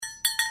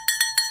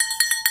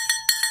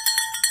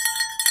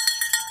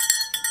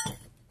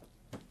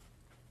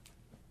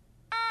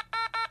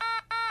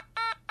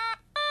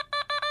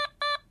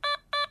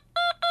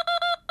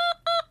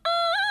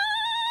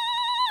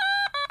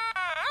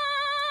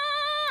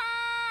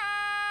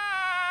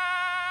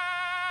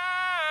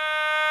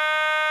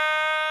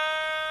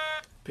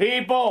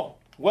People,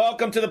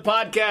 welcome to the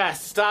podcast,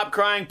 Stop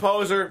Crying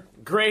Poser,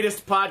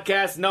 greatest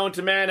podcast known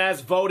to man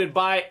as voted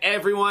by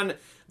everyone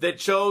that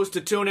chose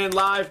to tune in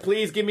live.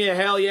 Please give me a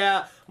hell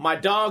yeah. My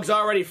dog's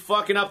already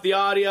fucking up the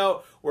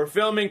audio. We're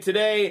filming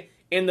today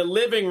in the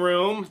living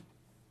room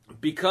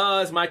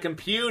because my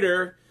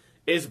computer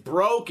is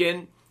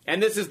broken,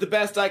 and this is the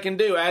best I can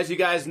do. As you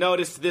guys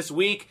noticed this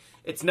week,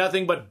 it's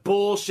nothing but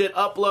bullshit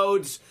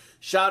uploads.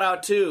 Shout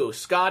out to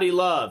Scotty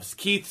Loves,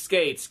 Keith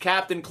Skates,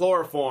 Captain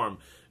Chloroform,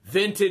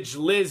 Vintage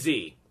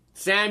Lizzie,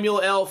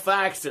 Samuel L.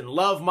 Faxon,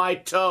 Love My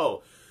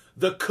Toe,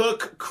 The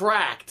Cook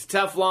Cracked,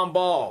 Teflon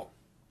Ball.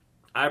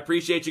 I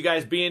appreciate you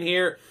guys being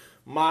here.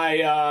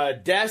 My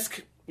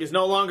desk is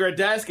no longer a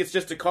desk. It's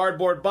just a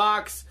cardboard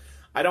box.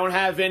 I don't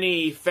have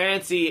any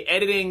fancy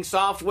editing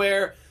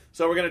software,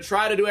 so we're going to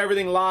try to do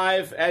everything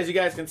live. As you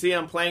guys can see,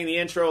 I'm playing the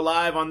intro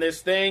live on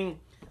this thing.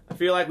 I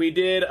feel like we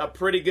did a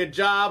pretty good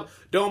job.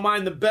 Don't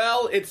mind the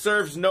bell. It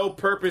serves no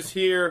purpose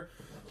here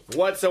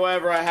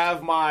whatsoever. I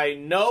have my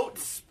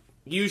notes.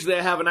 Usually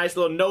I have a nice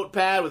little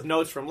notepad with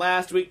notes from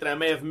last week that I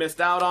may have missed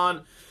out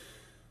on.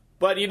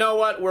 But you know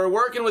what? We're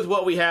working with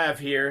what we have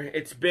here.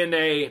 It's been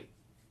a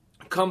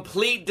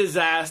complete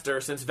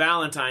disaster since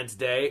Valentine's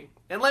Day.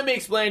 And let me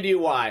explain to you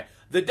why.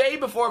 The day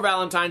before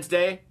Valentine's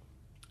Day,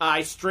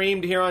 I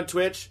streamed here on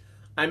Twitch.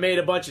 I made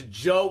a bunch of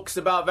jokes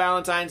about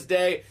Valentine's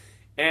Day.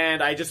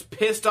 And I just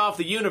pissed off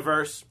the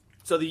universe.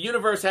 So the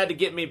universe had to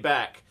get me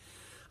back.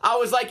 I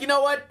was like, you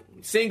know what?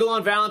 Single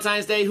on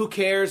Valentine's Day, who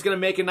cares? Gonna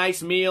make a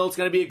nice meal. It's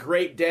gonna be a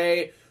great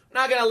day. I'm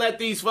not gonna let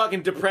these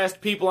fucking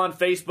depressed people on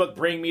Facebook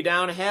bring me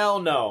down. Hell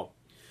no.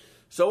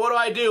 So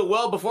what do?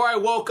 Well, before I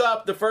woke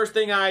up, the first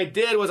thing I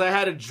did was I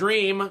had a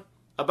dream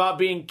about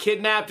being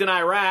kidnapped in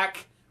Iraq,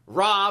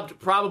 robbed,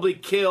 probably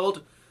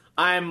killed.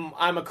 I'm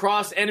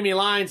across enemy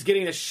lines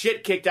getting the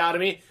shit kicked out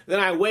of me.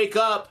 Then I wake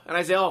up and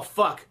I say, oh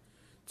fuck,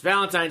 it's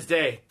Valentine's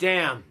Day.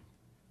 Damn.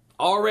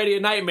 Already a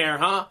nightmare,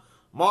 huh?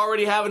 I'm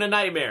already having a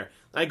nightmare.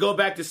 I go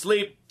back to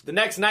sleep. The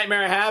next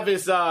nightmare I have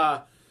is,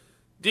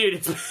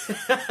 dude,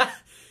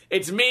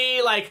 it's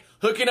me, like,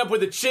 hooking up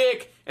with a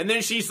chick, and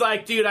then she's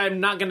like, dude, I'm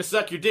not gonna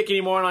suck your dick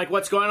anymore. And I'm like,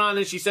 what's going on? And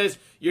then she says,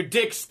 your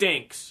dick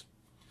stinks.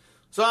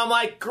 So I'm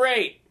like,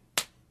 great.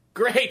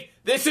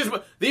 These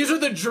are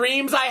the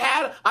dreams I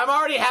had. I'm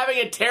already having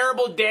a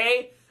terrible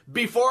day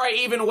before I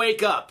even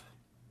wake up.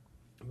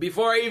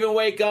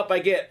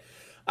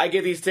 I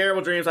get these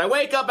terrible dreams. I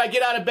wake up, I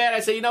get out of bed, I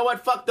say, you know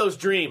what? Fuck those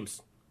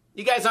dreams.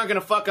 You guys aren't going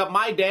to fuck up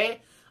my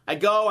day. I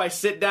go, I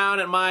sit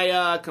down at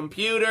my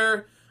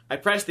computer, I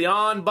press the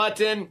on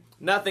button,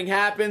 nothing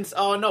happens.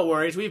 Oh, no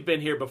worries, we've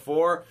been here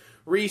before.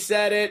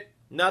 Reset it,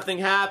 nothing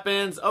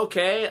happens.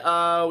 Okay,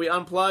 we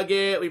unplug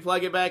it, we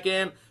plug it back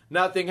in,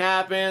 nothing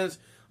happens.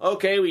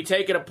 Okay, we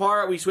take it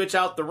apart, we switch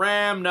out the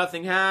RAM,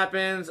 nothing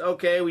happens.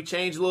 Okay, we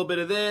change a little bit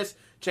of this,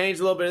 change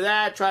a little bit of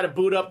that, try to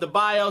boot up the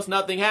BIOS,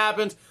 nothing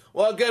happens.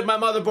 Well, good, my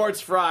motherboard's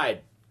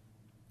fried.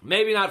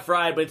 Maybe not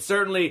fried, but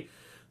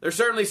there's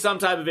certainly some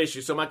type of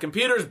issue. So my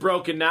computer's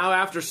broken now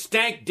after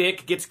Stank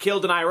Dick gets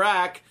killed in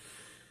Iraq.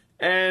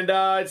 And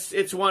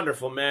it's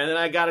wonderful, man. And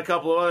I got a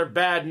couple of other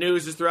bad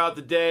newses throughout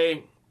the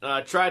day.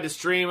 Tried to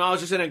stream. I was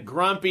just in a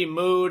grumpy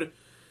mood.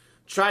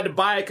 Tried to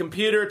buy a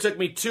computer. It took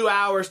me 2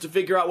 hours to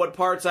figure out what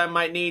parts I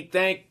might need.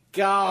 Thank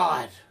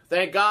God.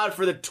 Thank God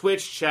for the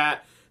Twitch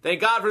chat.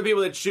 Thank God for the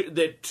people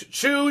that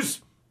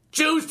choose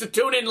to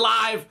tune in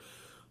live.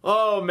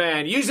 Oh,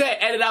 man. Usually I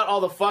edit out all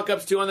the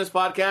fuck-ups, too, on this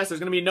podcast. There's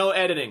going to be no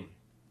editing.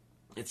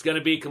 It's going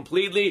to be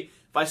completely,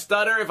 if I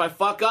stutter, if I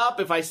fuck up,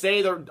 if I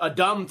say a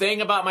dumb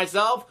thing about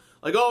myself,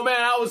 like, oh,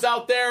 man, I was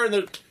out there in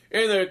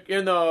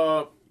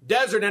the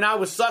desert and I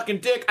was sucking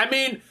dick.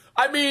 Yeah,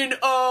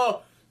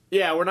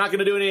 we're not going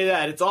to do any of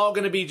that. It's all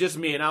going to be just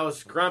me. And I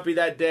was grumpy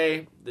that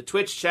day. The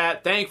Twitch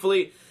chat,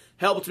 thankfully,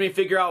 helped me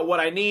figure out what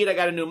I need. I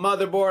got a new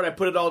motherboard. I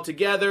put it all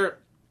together.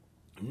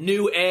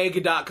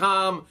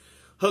 Newegg.com.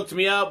 Hooked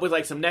me up with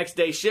like some next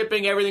day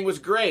shipping. Everything was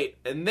great.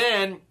 And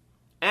then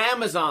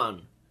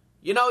Amazon.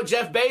 You know,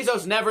 Jeff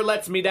Bezos never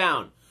lets me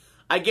down.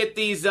 I get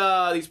these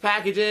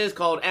packages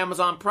called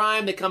Amazon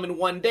Prime. They come in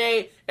one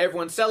day.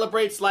 Everyone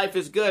celebrates. Life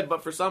is good.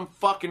 But for some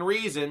fucking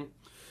reason,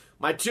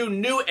 my 2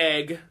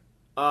 Newegg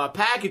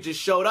packages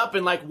showed up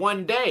in like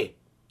one day.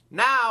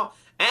 Now,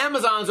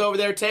 Amazon's over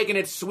there taking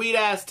its sweet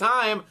ass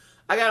time.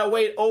 I gotta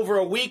wait over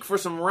a week for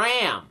some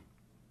RAM.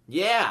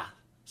 Yeah,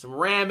 some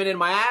ramming in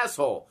my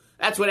asshole.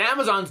 That's what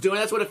Amazon's doing.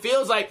 That's what it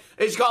feels like.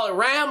 They just call it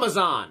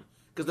Ramazon.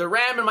 Because they're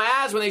ramming my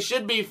ass when they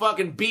should be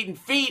fucking beating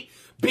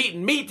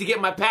meat to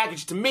get my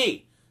package to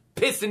me.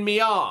 Pissing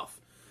me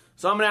off.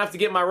 So I'm going to have to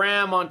get my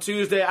RAM on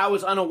Tuesday. I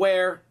was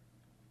unaware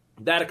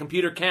that a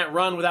computer can't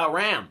run without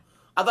RAM.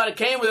 I thought it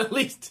came with at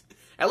least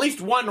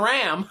one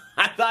RAM.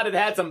 I thought it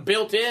had some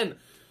built-in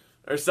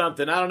or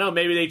something. I don't know.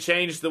 Maybe they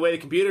changed the way the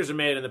computers are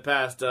made in the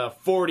past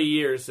 40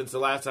 years since the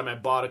last time I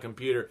bought a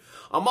computer.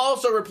 I'm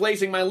also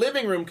replacing my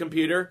living room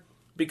computer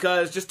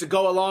because just to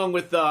go along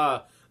with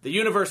the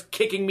universe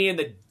kicking me in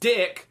the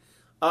dick,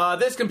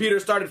 this computer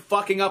started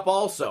fucking up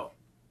also.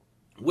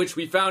 Which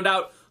we found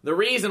out the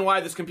reason why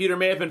this computer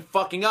may have been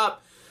fucking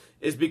up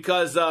is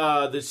because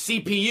the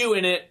CPU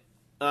in it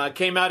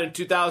came out in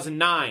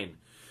 2009.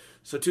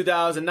 So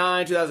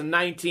 2009,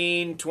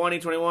 2019, 20,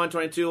 21,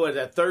 22, what is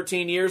that,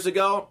 13 years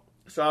ago?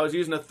 So I was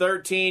using a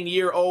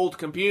 13-year-old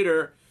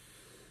computer.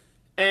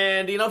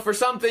 And, for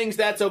some things,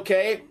 that's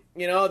okay.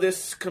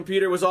 This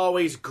computer was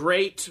always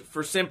great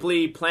for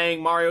simply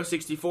playing Mario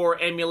 64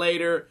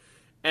 emulator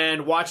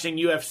and watching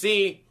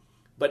UFC.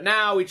 But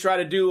now we try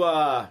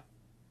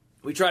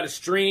to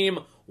stream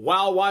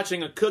while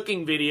watching a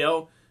cooking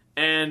video,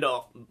 and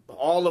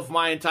all of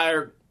my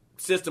entire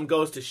system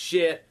goes to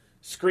shit.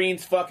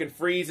 Screen's fucking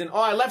freezing.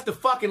 Oh, I left the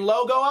fucking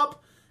logo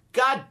up?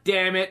 God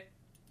damn it.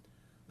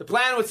 The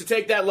plan was to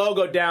take that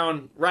logo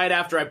down right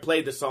after I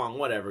played the song.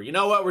 Whatever. You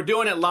know what? We're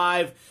doing it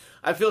live.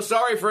 I feel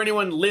sorry for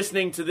anyone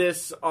listening to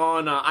this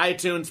on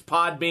iTunes,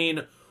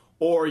 Podbean,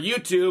 or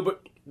YouTube,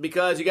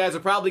 because you guys are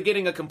probably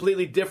getting a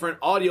completely different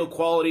audio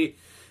quality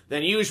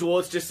than usual.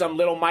 It's just some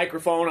little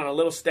microphone on a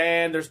little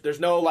stand. There's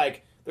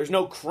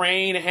no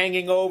crane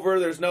hanging over.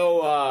 There's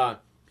no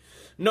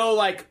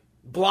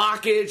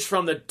blockage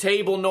from the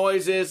table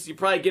noises. You're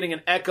probably getting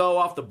an echo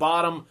off the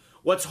bottom.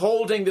 What's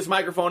holding this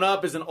microphone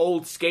up is an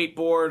old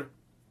skateboard.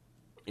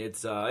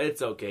 It's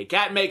okay.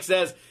 Catmake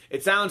says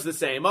it sounds the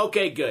same.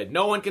 Okay, good.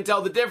 No one can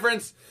tell the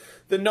difference.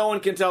 Then no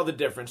one can tell the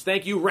difference.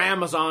 Thank you,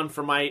 Ramazon,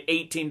 for my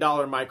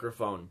 $18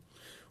 microphone.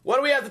 What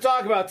do we have to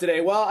talk about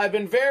today? Well, I've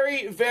been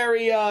very,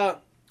 very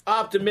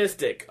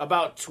optimistic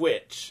about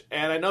Twitch,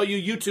 and I know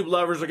you YouTube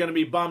lovers are going to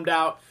be bummed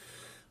out.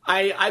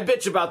 I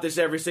bitch about this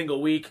every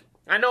single week.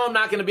 I know I'm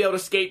not going to be able to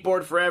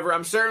skateboard forever.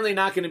 I'm certainly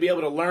not going to be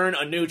able to learn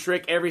a new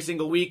trick every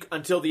single week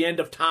until the end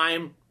of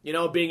time.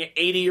 Being an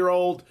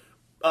 80-year-old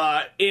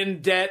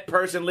in-debt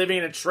person living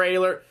in a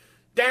trailer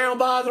down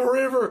by the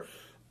river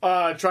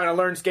trying to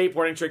learn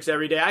skateboarding tricks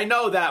every day. I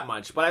know that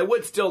much, but I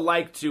would still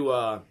like to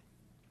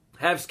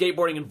have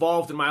skateboarding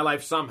involved in my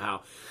life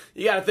somehow.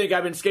 You got to think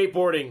I've been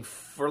skateboarding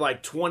for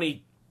like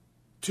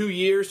 22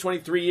 years,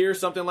 23 years,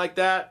 something like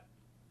that.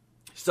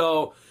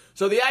 So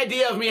the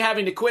idea of me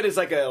having to quit is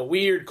like a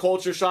weird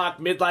culture shock,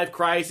 midlife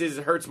crisis.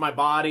 It hurts my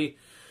body.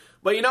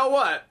 But you know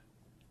what?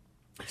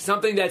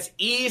 Something that's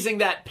easing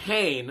that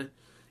pain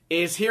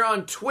is here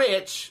on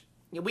Twitch.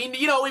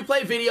 We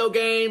play video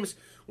games.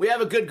 We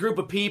have a good group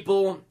of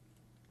people.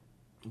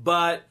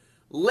 But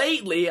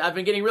lately, I've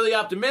been getting really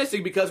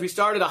optimistic because we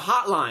started a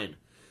hotline.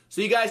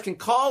 So you guys can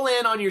call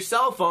in on your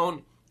cell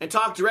phone and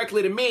talk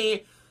directly to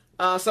me.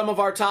 Some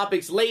of our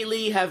topics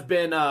lately have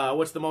been,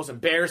 what's the most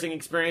embarrassing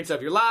experience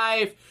of your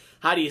life?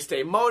 How do you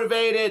stay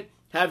motivated?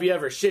 Have you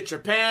ever shit your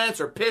pants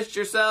or pissed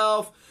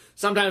yourself?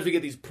 Sometimes we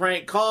get these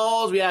prank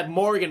calls. We had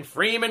Morgan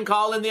Freeman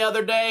call in the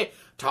other day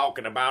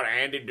talking about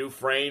Andy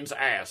Dufresne's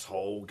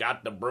asshole.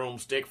 Got the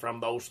broomstick from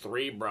those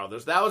three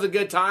brothers. That was a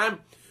good time.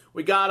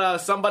 We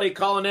got somebody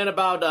calling in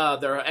about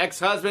their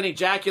ex-husband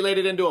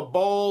ejaculated into a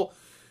bowl.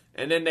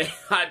 And then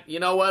you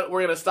know what?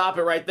 We're going to stop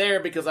it right there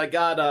because I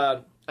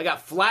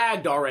got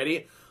flagged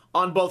already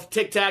on both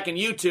TikTok and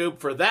YouTube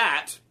for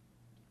that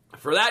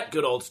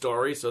good old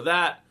story. So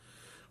that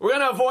we're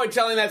going to avoid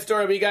telling that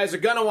story, but you guys are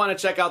going to want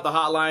to check out the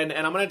hotline.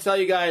 And I'm going to tell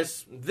you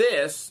guys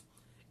this.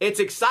 It's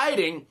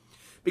exciting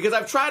because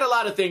I've tried a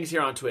lot of things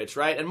here on Twitch,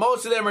 right? And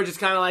most of them are just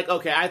kind of like,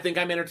 okay, I think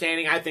I'm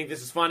entertaining. I think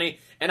this is funny.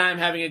 And I'm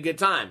having a good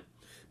time.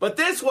 But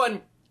this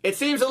one, it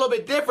seems a little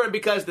bit different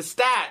because the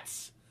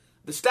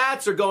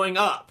stats are going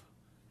up.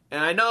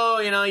 And I know,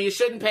 you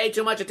shouldn't pay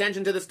too much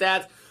attention to the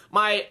stats.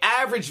 My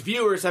average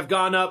viewers have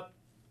gone up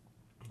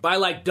by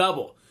like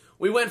double.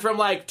 We went from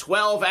like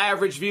 12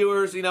 average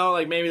viewers,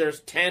 like maybe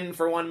there's 10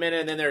 for 1 minute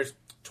and then there's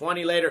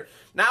 20 later.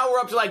 Now we're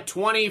up to like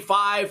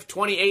 25,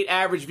 28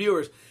 average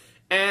viewers.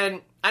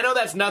 And I know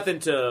that's nothing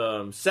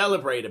to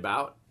celebrate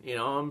about.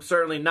 I'm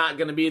certainly not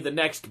going to be the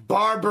next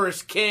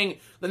Barbarous King,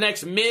 the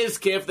next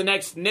Mizkif, the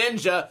next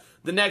Ninja,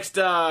 the next,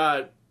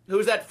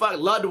 who's that fuck,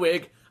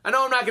 Ludwig. I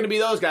know I'm not going to be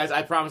those guys.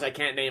 I promise I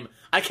can't name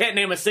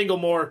a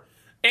single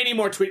any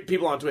more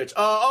people on Twitch.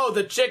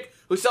 The chick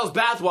who sells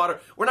bathwater.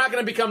 We're not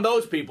going to become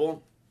those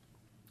people.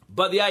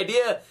 But the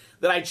idea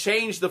that I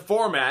changed the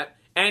format,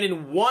 and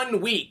in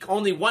 1 week,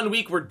 only 1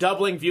 week, we're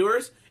doubling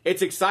viewers,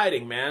 it's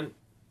exciting, man.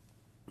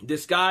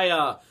 This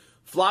guy,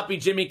 Floppy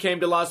Jimmy, came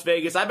to Las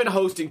Vegas. I've been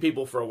hosting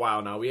people for a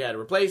while now. We had a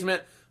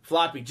replacement,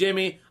 Floppy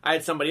Jimmy. I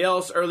had somebody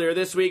else earlier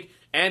this week.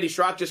 Andy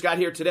Schrock just got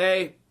here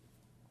today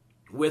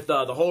with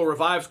the whole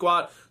Revive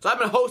squad. So I've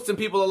been hosting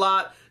people a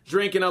lot,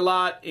 drinking a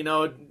lot,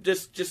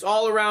 just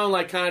all around,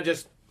 like kind of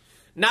just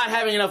not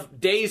having enough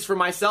days for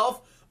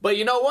myself. But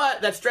you know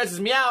what? That stresses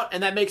me out,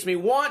 and that makes me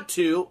want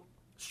to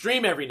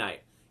stream every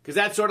night. Because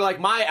that's sort of like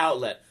my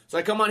outlet. So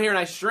I come on here and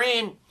I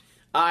stream.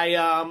 Not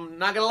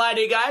going to lie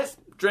to you guys.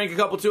 Drink a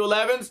couple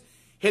 211s.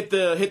 Hit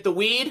the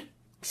weed.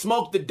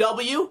 Smoke the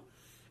W.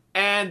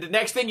 And the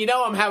next thing you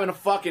know, I'm having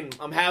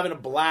a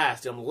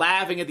blast. I'm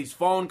laughing at these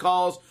phone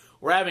calls.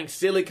 We're having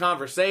silly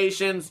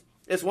conversations.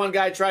 This one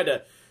guy tried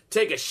to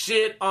take a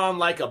shit on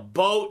like a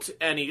boat,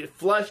 and he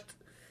flushed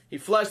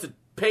the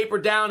paper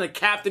down, and the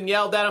captain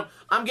yelled at him.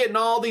 I'm getting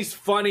all these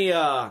funny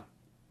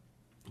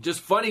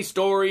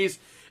stories,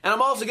 and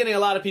I'm also getting a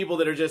lot of people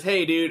that are just,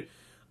 hey dude,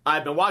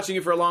 I've been watching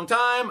you for a long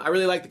time. I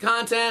really like the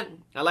content.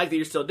 I like that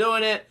you're still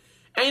doing it.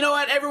 And you know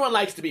what? Everyone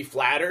likes to be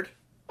flattered.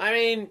 I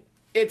mean,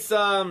 it's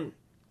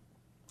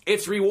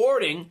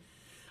rewarding.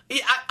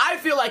 I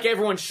feel like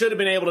everyone should have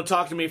been able to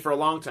talk to me for a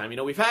long time. You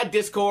know, we've had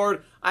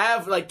Discord. I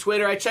have, like,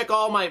 Twitter. I check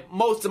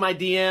most of my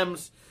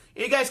DMs.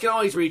 You guys can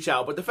always reach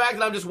out. But the fact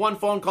that I'm just one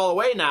phone call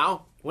away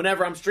now,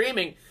 whenever I'm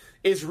streaming,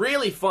 is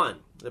really fun.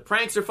 The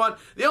pranks are fun.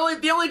 The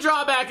only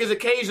drawback is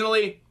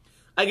occasionally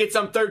I get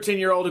some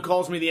 13-year-old who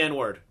calls me the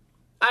N-word.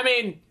 I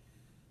mean,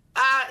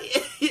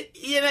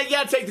 you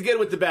gotta take the good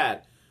with the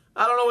bad.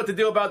 I don't know what to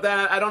do about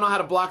that. I don't know how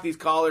to block these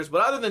callers.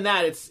 But other than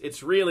that,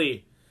 it's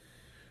really,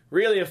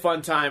 really a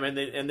fun time.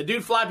 And the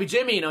dude Flappy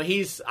Jimmy, you know,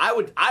 he's I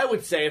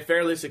would say a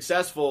fairly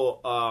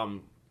successful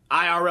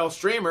IRL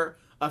streamer,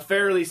 a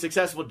fairly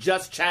successful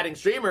just chatting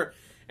streamer,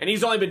 and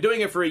he's only been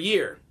doing it for a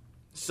year.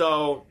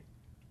 So,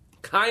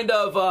 kind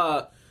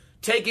of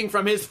taking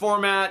from his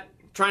format,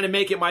 trying to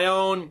make it my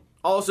own,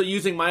 also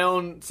using my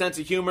own sense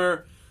of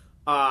humor.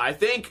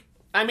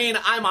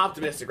 I'm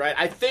optimistic, right?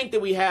 I think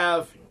that we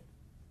have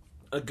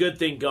a good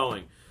thing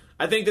going.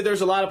 I think that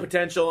there's a lot of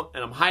potential,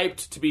 and I'm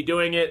hyped to be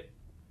doing it.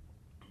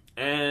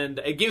 And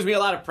it gives me a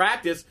lot of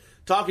practice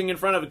talking in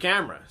front of a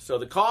camera. So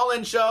the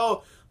call-in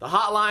show, the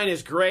hotline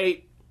is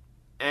great,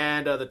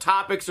 and the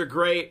topics are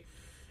great.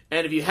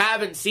 And if you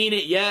haven't seen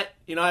it yet,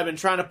 you know, I've been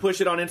trying to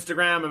push it on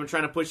Instagram. I've been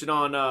trying to push it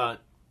on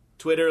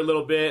Twitter a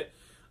little bit.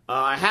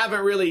 I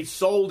haven't really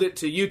sold it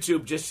to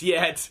YouTube just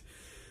yet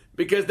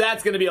because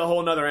that's going to be a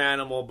whole nother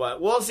animal.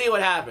 But we'll see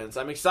what happens.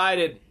 I'm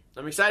excited.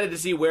 I'm excited to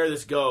see where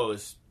this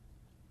goes.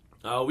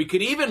 We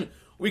could even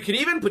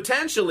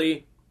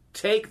potentially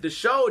take the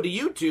show to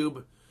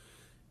YouTube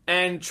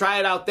and try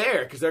it out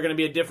there because they're going to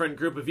be a different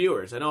group of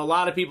viewers. I know a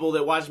lot of people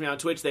that watch me on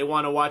Twitch, they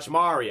want to watch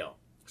Mario.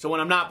 So when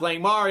I'm not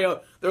playing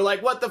Mario, they're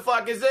like, what the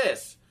fuck is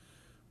this?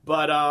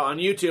 But on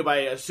YouTube, I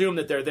assume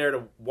that they're there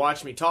to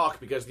watch me talk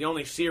because the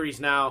only series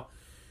now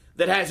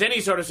that has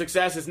any sort of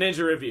success is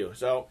Ninja Review.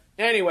 So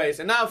anyways,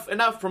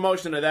 enough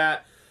promotion of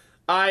that.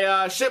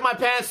 I shit my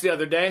pants the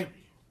other day.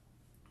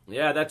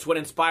 Yeah, that's what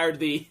inspired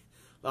the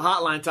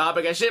hotline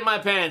topic. I shit my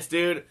pants,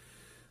 dude.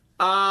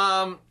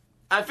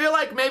 I feel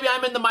like maybe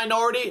I'm in the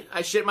minority.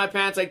 I shit my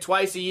pants like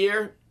twice a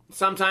year.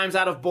 Sometimes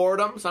out of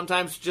boredom.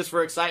 Sometimes just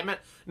for excitement.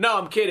 No,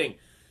 I'm kidding.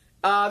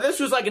 This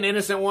was like an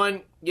innocent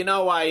one. You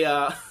know,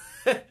 I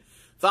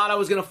thought I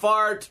was going to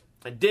fart.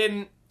 I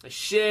didn't. I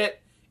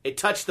shit. It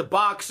touched the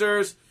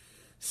boxers.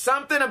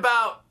 Something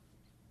about,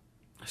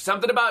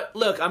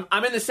 look,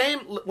 I'm in the same,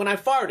 when I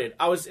farted,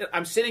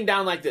 I'm sitting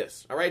down like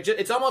this, all right?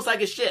 It's almost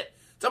like a shit.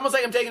 It's almost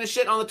like I'm taking a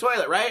shit on the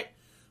toilet, right?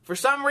 For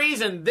some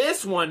reason,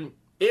 this one,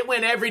 it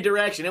went every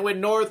direction. It went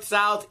north,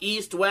 south,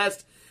 east,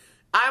 west.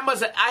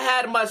 Must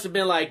have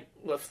been like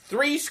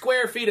 3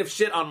 square feet of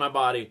shit on my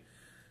body.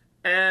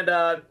 And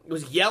it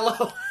was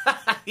yellow.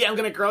 Yeah, I'm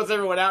going to gross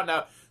everyone out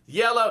now.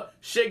 Yellow.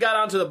 Shit got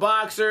onto the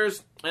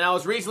boxers. And I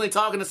was recently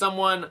talking to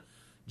someone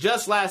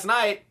just last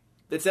night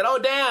that said, oh,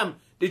 damn,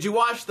 did you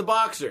wash the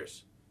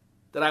boxers?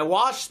 Did I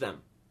wash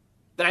them?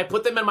 Did I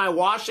put them in my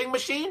washing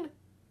machine?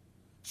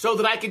 So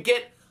that I could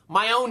get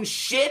my own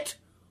shit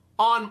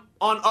on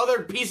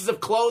other pieces of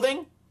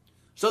clothing?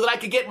 So that I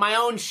could get my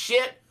own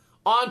shit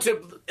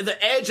onto the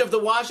edge of the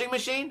washing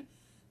machine?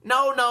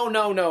 No.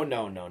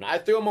 I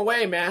threw them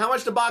away, man. How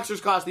much do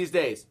boxers cost these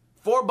days?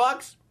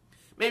 $4?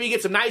 Maybe you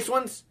get some nice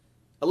ones?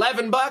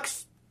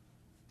 $11?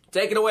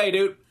 Take it away,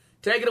 dude.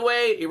 Take it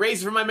away.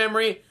 Erase it from my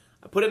memory.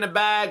 I put it in a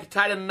bag,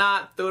 tied it in a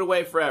knot, threw it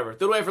away forever.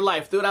 Threw it away for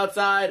life. Threw it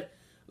outside.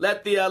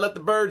 Let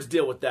the birds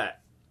deal with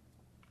that.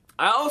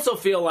 I also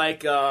feel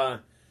like,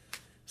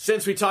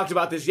 since we talked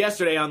about this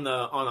yesterday on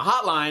the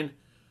hotline,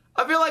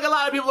 I feel like a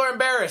lot of people are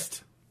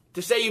embarrassed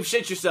to say you've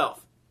shit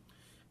yourself.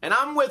 And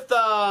I'm with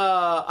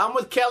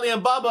Kelly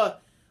and Bubba.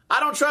 I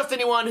don't trust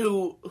anyone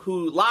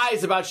who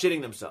lies about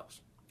shitting themselves.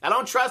 I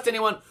don't trust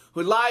anyone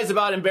who lies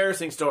about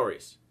embarrassing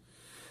stories.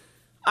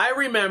 I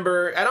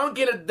remember, I don't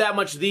get it that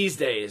much these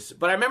days,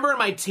 but I remember in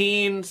my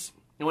teens,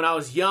 and when I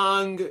was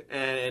young,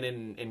 and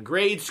in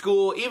grade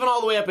school, even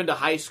all the way up into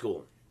high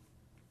school,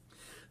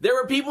 there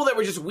were people that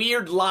were just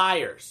weird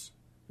liars.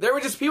 There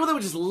were just people that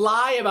would just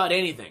lie about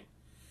anything.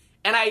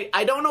 And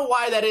I don't know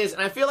why that is,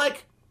 and I feel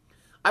like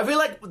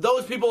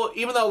those people,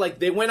 even though like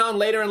they went on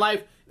later in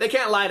life, they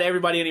can't lie to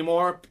everybody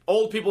anymore.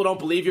 Old people don't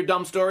believe your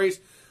dumb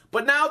stories.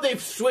 But now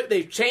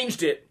they've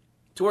changed it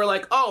to where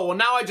like, oh, well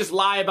now I just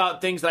lie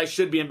about things that I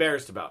should be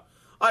embarrassed about.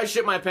 Oh, I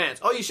shit my pants.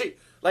 Oh, you shit.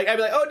 Like, I'd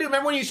be like, oh, dude,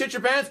 remember when you shit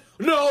your pants?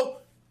 No,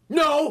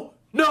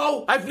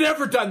 I've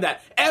never done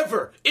that.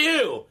 Ever.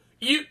 Ew.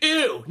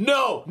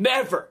 No,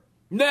 never.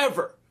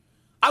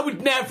 I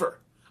would never.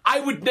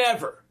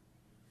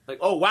 Like,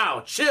 oh,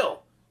 wow,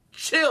 chill,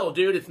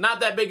 dude. It's not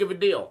that big of a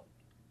deal.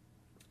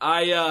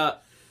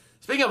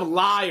 Speaking of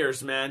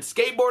liars, man,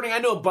 skateboarding, I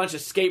know a bunch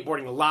of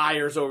skateboarding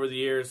liars over the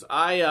years.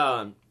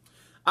 I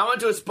went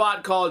to a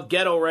spot called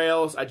Ghetto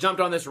Rails. I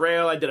jumped on this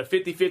rail. I did a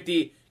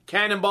 50-50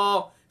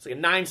 cannonball. It's like a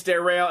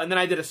 9-stair rail. And then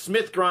I did a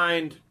Smith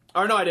grind.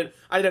 Or no, I did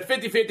a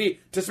 50-50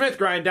 to Smith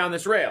grind down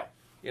this rail.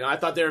 You know, I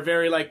thought they were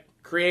very, like,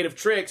 creative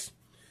tricks.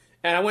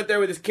 And I went there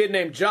with this kid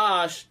named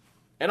Josh,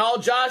 and all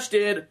Josh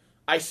did,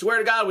 I swear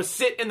to God, was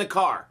sit in the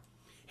car.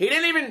 He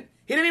didn't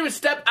even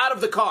step out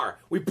of the car.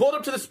 We pulled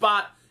up to the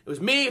spot. It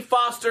was me,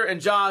 Foster,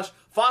 and Josh.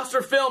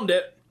 Foster filmed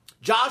it.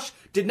 Josh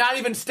did not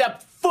even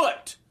step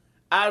foot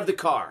out of the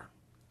car.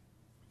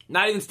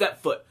 Not even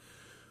step foot.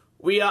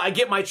 I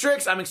get my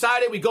tricks. I'm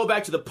excited. We go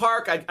back to the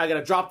park. I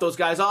gotta drop those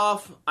guys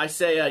off. I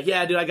say,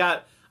 yeah, dude, I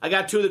got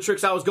 2 of the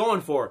tricks I was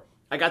going for.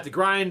 I got the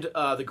grind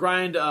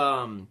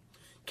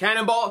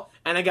cannonball,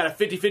 and I got a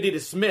 50-50 to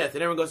Smith.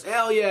 And everyone goes,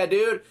 hell yeah,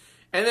 dude.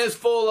 And this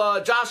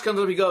fool, Josh comes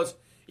up, he goes,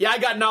 yeah, I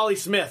got Nollie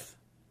Smith.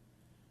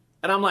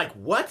 And I'm like,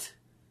 what?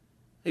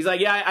 He's like,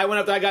 yeah, I went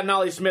up there, I got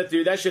Nollie Smith,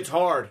 dude. That shit's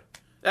hard.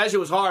 That shit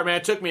was hard, man.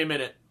 It took me a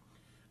minute.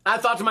 I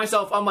thought to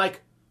myself, I'm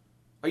like,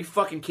 are you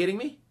fucking kidding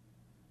me?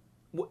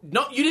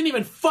 No, you didn't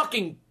even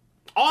fucking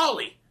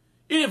ollie.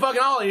 You didn't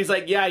fucking ollie. And he's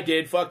like, yeah, I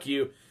did. Fuck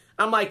you.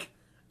 I'm like,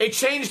 it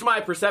changed my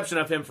perception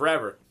of him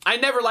forever. I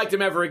never liked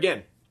him ever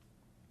again.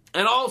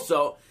 And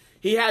also,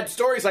 he had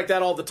stories like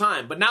that all the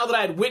time. But now that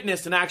I had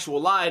witnessed an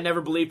actual lie, I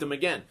never believed him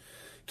again.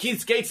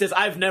 Keith Skate says,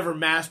 I've never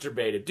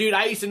masturbated. Dude,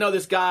 I used to know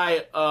this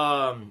guy,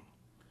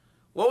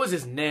 what was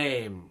his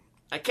name?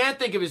 I can't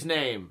think of his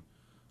name.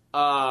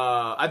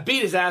 I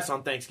beat his ass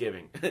on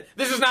Thanksgiving.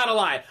 This is not a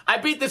lie. I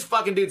beat this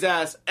fucking dude's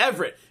ass.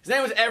 Everett. His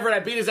name was Everett. I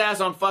beat his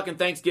ass on fucking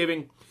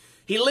Thanksgiving.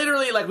 He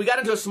literally, we got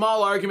into a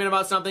small argument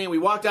about something, and we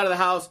walked out of the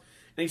house,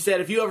 and he said,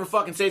 if you ever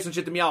fucking say some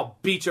shit to me, I'll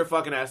beat your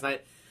fucking ass. And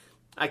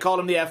I called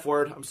him the F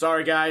word. I'm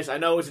sorry, guys. I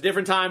know it's a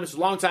different time. This was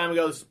a long time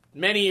ago. This was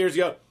many years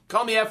ago.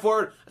 Call me the F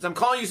word. I said, I'm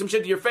calling you some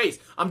shit to your face.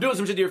 I'm doing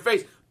some shit to your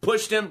face.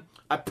 Pushed him.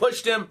 I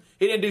pushed him.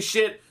 He didn't do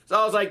shit. So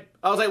I was like,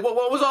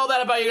 what was all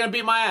that about? You're going to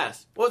beat my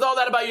ass? What was all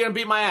that about? You're going to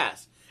beat my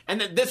ass? And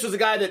this was a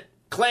guy that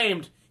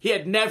claimed he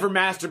had never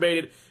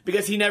masturbated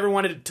because he never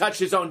wanted to touch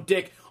his own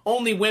dick.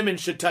 Only women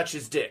should touch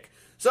his dick.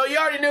 So I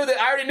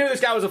already knew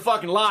this guy was a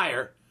fucking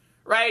liar,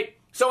 right?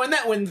 So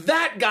when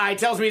that guy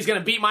tells me he's going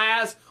to beat my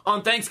ass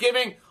on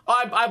Thanksgiving,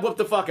 I whooped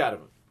the fuck out of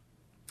him.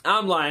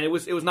 I'm lying. It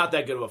was not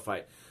that good of a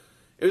fight.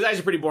 It was actually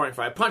a pretty boring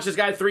fight. I punched this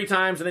guy 3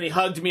 times, and then he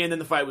hugged me, and then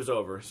the fight was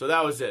over. So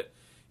that was it.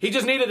 He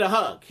just needed a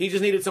hug. He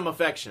just needed some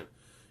affection.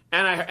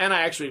 And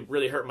I actually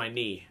really hurt my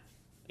knee.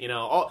 You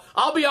know,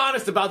 I'll be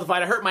honest about the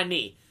fight. I hurt my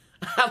knee.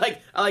 I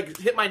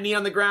hit my knee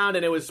on the ground,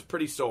 and it was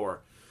pretty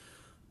sore.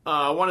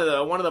 One of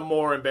the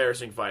more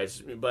embarrassing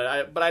fights.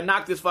 But I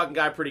knocked this fucking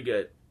guy pretty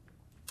good.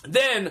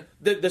 Then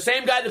the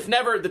same guy that's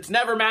never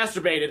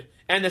masturbated,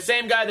 and the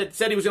same guy that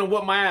said he was gonna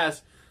whoop my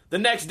ass, the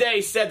next day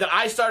said that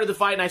I started the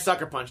fight and I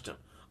sucker punched him.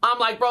 I'm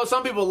like, bro,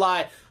 some people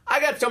lie. I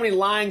got so many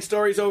lying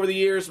stories over the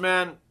years,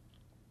 man.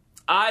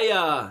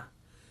 I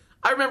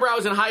remember I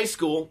was in high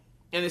school,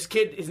 and this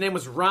kid, his name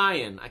was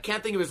Ryan. I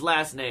can't think of his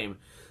last name.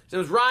 So it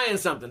was Ryan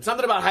something.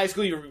 Something about high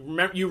school,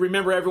 you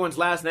remember everyone's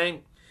last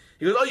name?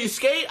 He goes, oh, you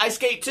skate? I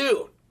skate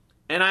too.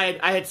 And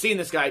I had seen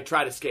this guy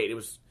try to skate. It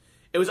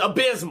was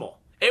abysmal.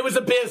 It was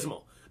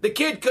abysmal. The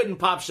kid couldn't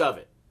pop shove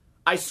it.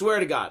 I swear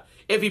to God.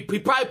 He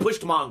probably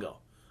pushed Mongo.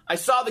 I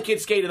saw the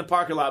kid skate in the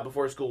parking lot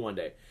before school one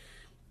day.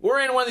 We're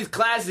in one of these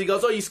classes. He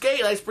goes, oh, you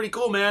skate? That's pretty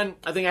cool, man.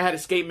 I think I had a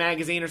skate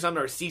magazine or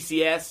something, or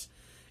CCS.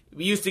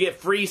 We used to get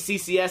free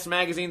CCS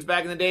magazines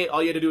back in the day.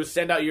 All you had to do was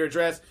send out your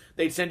address.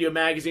 They'd send you a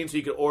magazine so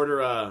you could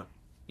order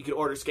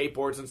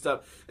skateboards and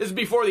stuff. This is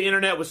before the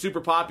internet was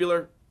super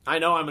popular. I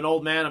know I'm an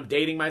old man. I'm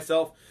dating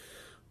myself.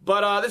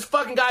 But this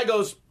fucking guy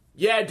goes,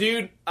 yeah,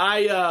 dude,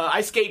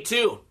 I skate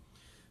too.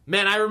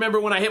 Man, I remember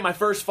when I hit my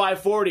first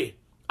 540.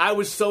 I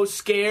was so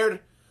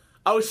scared.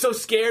 I was so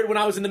scared when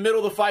I was in the middle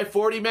of the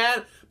 540,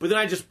 man. But then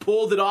I just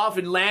pulled it off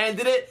and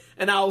landed it.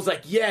 And I was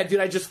like, yeah,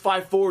 dude, I just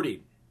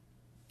 540'd.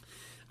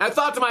 I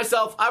thought to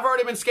myself, I've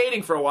already been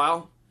skating for a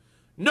while.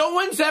 No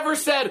one's ever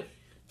said,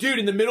 dude,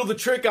 in the middle of the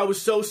trick, I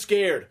was so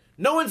scared.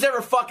 No one's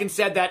ever fucking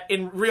said that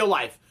in real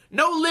life.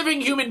 No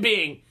living human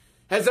being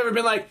has ever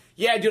been like,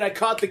 yeah, dude, I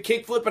caught the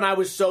kickflip and I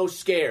was so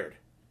scared.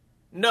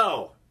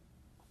 No.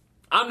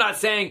 I'm not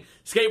saying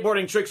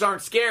skateboarding tricks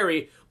aren't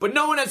scary, but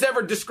no one has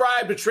ever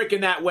described a trick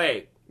in that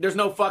way. There's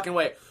no fucking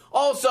way.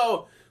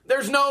 Also, there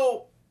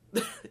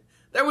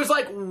was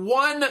like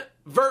one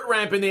vert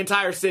ramp in the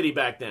entire city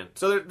back then.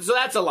 So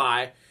that's a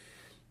lie.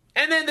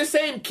 And then the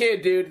same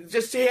kid, dude,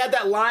 he had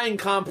that lying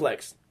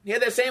complex. He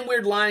had that same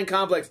weird lying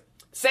complex.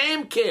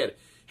 Same kid.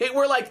 Hey,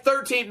 we're like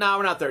 13. No,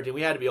 we're not 13.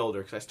 We had to be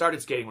older because I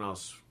started skating when I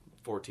was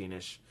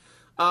 14-ish.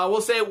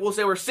 We'll say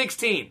we're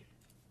 16.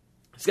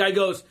 This guy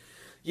goes,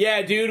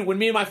 yeah, dude, when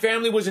me and my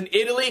family was in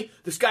Italy,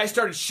 this guy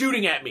started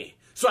shooting at me.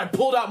 So I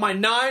pulled out my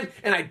 9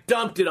 and I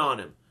dumped it on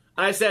him.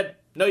 And I said,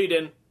 no, you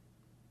didn't.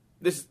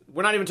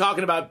 We're not even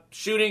talking about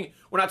shooting.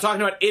 We're not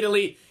talking about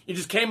Italy. You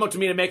just came up to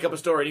me to make up a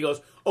story. And he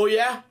goes, oh,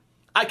 yeah?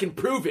 I can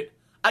prove it.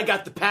 I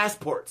got the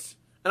passports.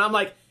 And I'm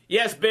like,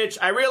 yes, bitch,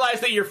 I realize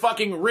that you're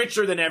fucking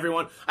richer than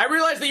everyone. I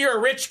realize that you're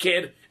a rich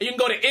kid and you can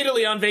go to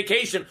Italy on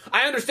vacation.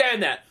 I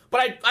understand that.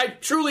 But I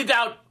truly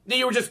doubt that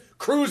you were just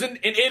cruising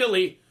in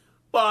Italy,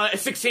 a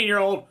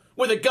 16-year-old,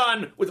 with a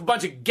gun, with a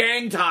bunch of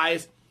gang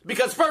ties.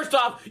 Because first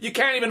off, you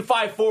can't even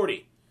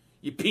 540.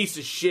 You piece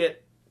of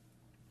shit.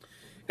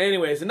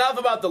 Anyways, enough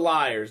about the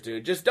liars,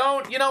 dude. Just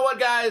don't, you know what,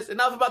 guys?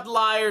 Enough about the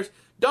liars.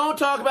 Don't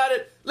talk about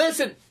it.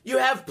 Listen, you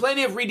have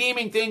plenty of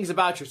redeeming things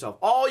about yourself.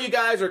 All you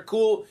guys are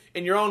cool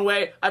in your own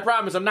way. I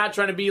promise I'm not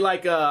trying to be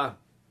like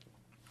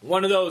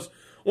one of those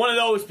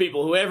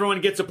people who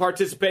everyone gets a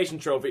participation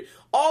trophy.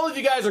 All of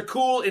you guys are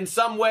cool in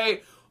some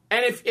way.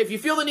 And if you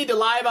feel the need to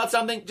lie about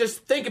something,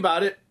 just think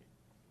about it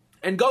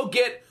and go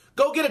get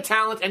a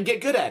talent and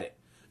get good at it.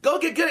 Go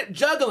get good at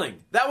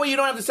juggling. That way you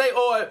don't have to say,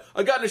 oh,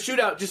 I got in a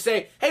shootout. Just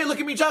say, hey, look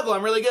at me juggle.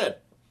 I'm really good.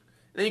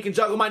 Then you can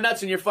juggle my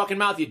nuts in your fucking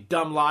mouth, you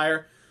dumb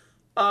liar.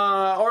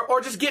 Or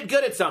just get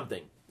good at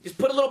something. Just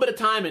put a little bit of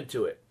time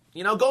into it.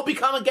 You know, go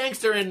become a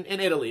gangster in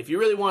Italy if you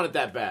really want it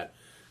that bad.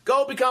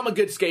 Go become a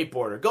good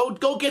skateboarder.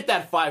 Go get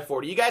that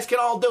 540. You guys can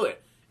all do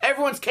it.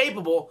 Everyone's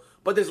capable,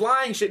 but this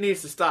lying shit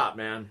needs to stop,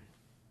 man.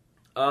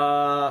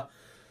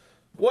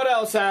 What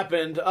else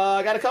happened?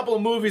 I got a couple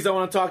of movies I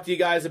want to talk to you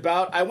guys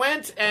about. I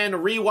went and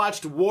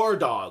rewatched War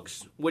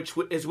Dogs, which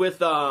is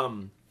with,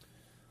 oh,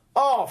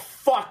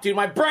 fuck, dude,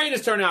 my brain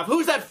is turning off.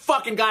 Who's that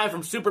fucking guy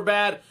from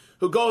Superbad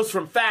who goes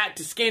from fat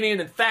to skinny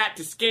and then fat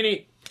to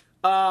skinny?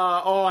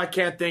 I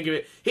can't think of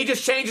it. He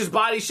just changes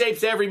body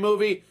shapes every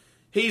movie.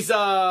 He's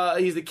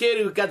the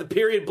kid who got the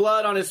period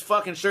blood on his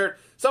fucking shirt.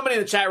 Somebody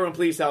in the chat room,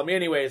 please help me.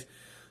 Anyways,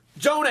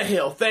 Jonah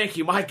Hill, thank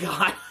you. My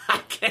God, I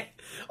can't.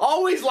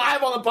 Always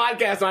live on the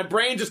podcast, my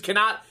brain just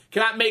cannot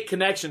make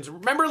connections.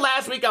 Remember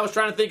last week I was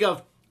trying to think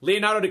of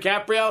Leonardo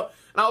DiCaprio?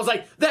 And I was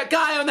like, that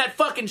guy on that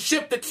fucking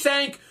ship that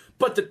sank,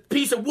 but the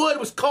piece of wood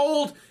was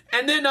cold,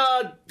 and then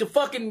the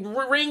fucking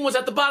ring was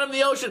at the bottom of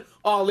the ocean.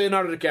 Oh,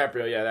 Leonardo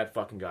DiCaprio, yeah, that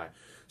fucking guy.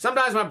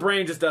 Sometimes my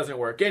brain just doesn't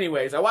work.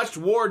 Anyways, I watched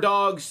War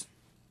Dogs.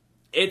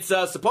 It's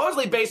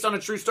supposedly based on a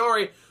true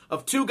story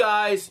of two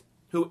guys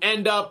who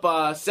end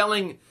up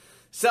selling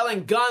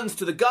guns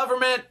to the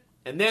government.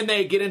 And then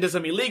they get into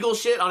some illegal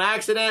shit on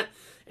accident.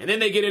 And then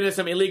they get into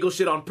some illegal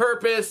shit on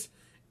purpose.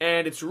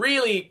 And it's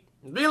really,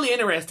 really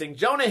interesting.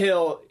 Jonah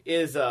Hill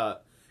is a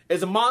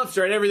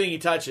monster at everything he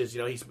touches.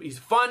 You know, he's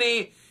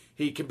funny.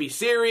 He can be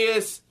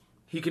serious.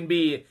 He can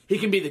be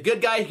the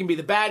good guy. He can be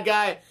the bad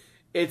guy.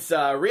 It's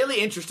a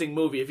really interesting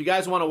movie. If you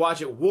guys want to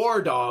watch it,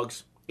 War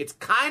Dogs. It's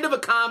kind of a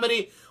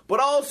comedy, but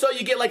also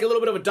you get like a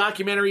little bit of a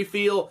documentary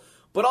feel.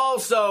 But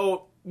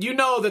also, you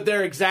know that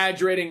they're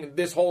exaggerating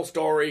this whole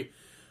story.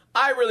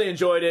 I really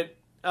enjoyed it.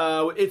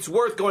 It's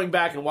worth going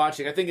back and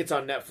watching. I think it's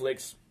on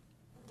Netflix.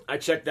 I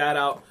checked that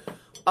out.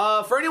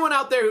 For anyone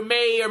out there who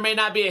may or may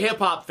not be a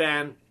hip-hop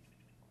fan,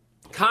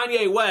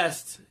 Kanye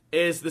West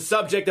is the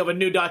subject of a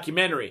new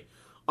documentary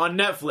on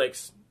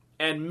Netflix.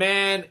 And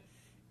man,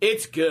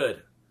 it's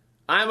good.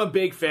 I'm a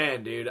big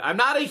fan, dude. I'm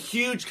not a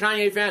huge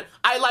Kanye fan.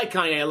 I like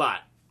Kanye a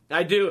lot.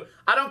 I do.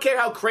 I don't care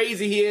how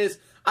crazy he is.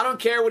 I don't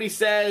care what he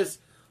says.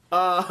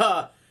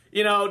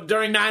 You know,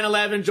 during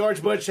 9/11,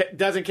 George Bush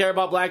doesn't care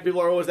about black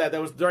people, or what was that?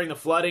 That was during the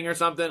flooding or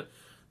something.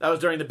 That was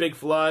during the big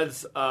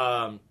floods.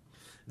 Then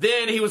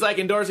he was like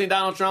endorsing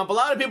Donald Trump. A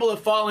lot of people have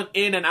fallen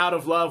in and out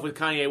of love with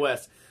Kanye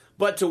West.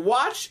 But to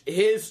watch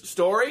his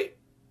story,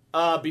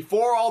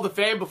 before all the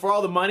fame, before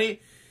all the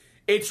money,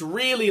 it's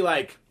really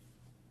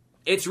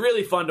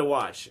fun to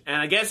watch.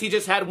 And I guess he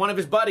just had one of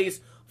his buddies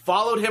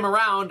followed him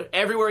around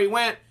everywhere he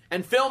went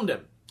and filmed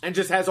him. And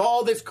just has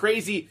all this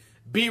crazy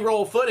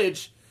B-roll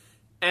footage.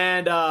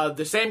 And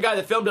the same guy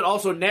that filmed it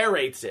also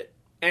narrates it.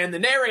 And the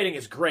narrating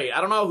is great.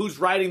 I don't know who's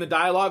writing the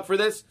dialogue for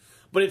this,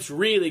 but it's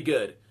really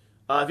good.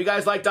 If you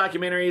guys like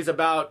documentaries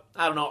about,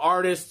 I don't know,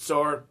 artists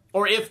or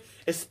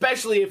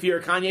especially if you're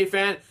a Kanye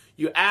fan,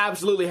 you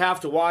absolutely have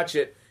to watch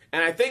it.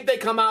 And I think they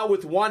come out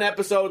with one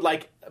episode,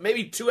 like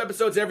maybe 2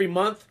 episodes every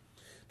month.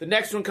 The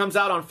next one comes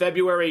out on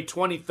February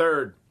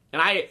 23rd.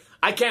 And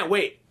I can't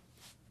wait.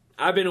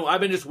 I've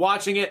been just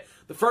watching it.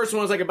 The first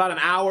one was like about an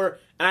hour,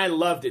 and I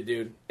loved it,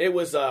 dude. It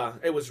was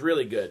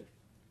really good.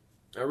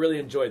 I really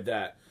enjoyed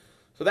that.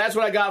 So that's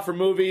what I got for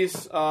movies.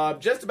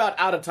 Just about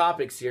out of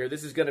topics here.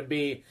 This is going to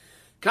be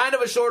kind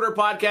of a shorter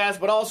podcast,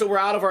 but also we're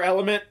out of our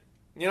element.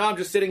 You know, I'm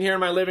just sitting here in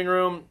my living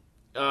room.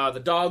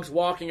 The dog's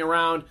walking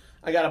around.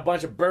 I got a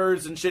bunch of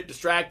birds and shit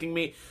distracting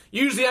me.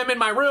 Usually I'm in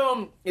my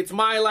room. It's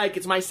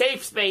my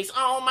safe space.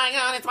 Oh my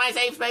God, it's my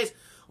safe space.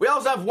 We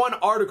also have one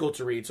article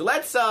to read. So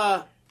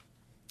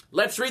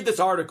let's read this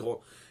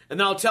article. And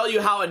then I'll tell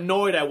you how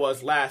annoyed I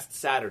was last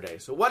Saturday.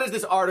 So what is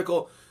this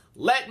article?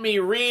 Let me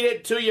read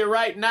it to you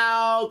right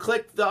now.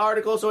 Click the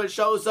article so it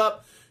shows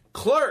up.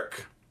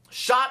 Clerk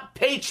shot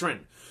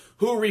patron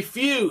who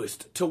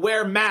refused to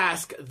wear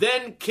mask,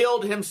 then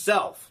killed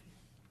himself.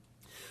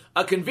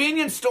 A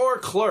convenience store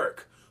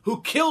clerk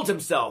who killed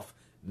himself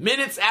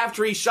minutes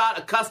after he shot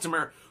a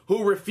customer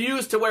who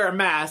refused to wear a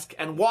mask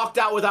and walked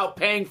out without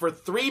paying for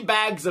 3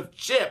 bags of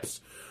chips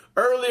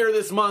earlier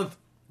this month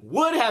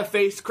would have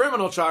faced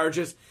criminal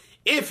charges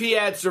if he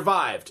had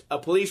survived, a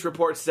police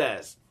report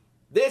says.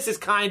 This is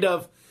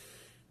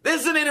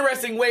an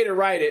interesting way to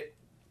write it.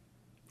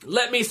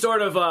 Let me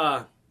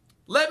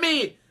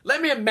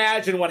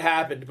imagine what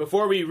happened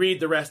before we read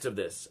the rest of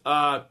this.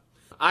 I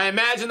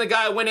imagine the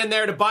guy went in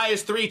there to buy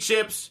his 3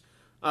 chips.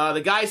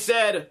 The guy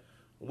said,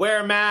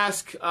 wear a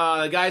mask.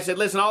 The guy said,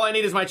 listen, all I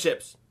need is my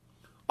chips.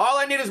 All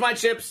I need is my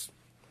chips.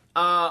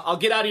 I'll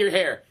get out of your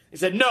hair. He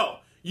said, no,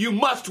 you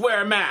must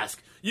wear a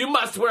mask. You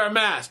must wear a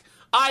mask.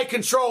 I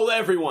control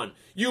everyone.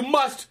 You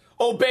must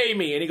obey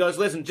me. And he goes,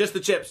 listen, just the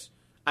chips.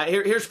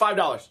 Here's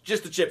 $5.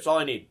 Just the chips, all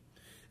I need.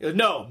 He goes,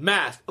 no,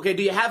 mask. Okay,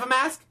 do you have a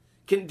mask?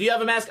 Do you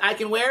have a mask I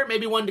can wear?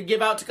 Maybe one to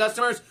give out to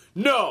customers?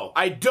 No,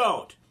 I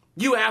don't.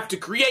 You have to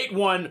create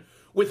one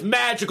with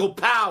magical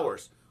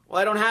powers.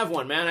 Well, I don't have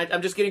one, man.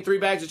 I'm just getting 3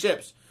 bags of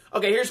chips.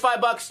 Okay, here's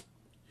 $5.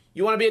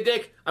 You want to be a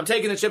dick? I'm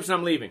taking the chips and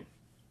I'm leaving.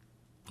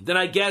 Then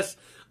I guess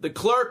the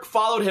clerk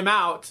followed him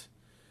out,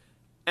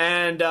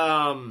 and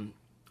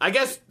I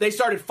guess they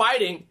started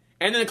fighting,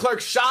 and then the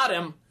clerk shot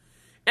him,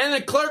 and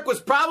the clerk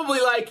was probably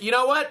like, you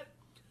know what?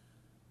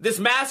 This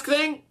mask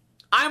thing,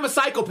 I'm a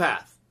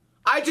psychopath.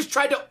 I just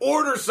tried to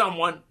order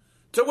someone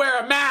to wear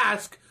a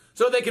mask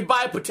so they could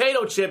buy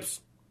potato chips.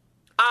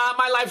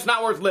 My life's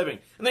not worth living.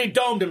 And then he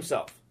domed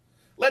himself.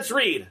 Let's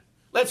read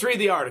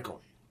the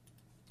article.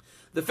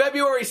 The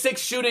February 6th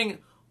shooting in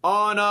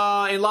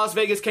Las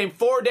Vegas came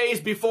 4 days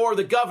before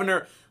the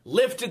governor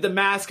lifted the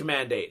mask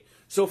mandate.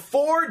 So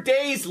 4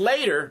 days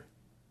later,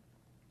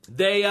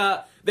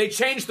 they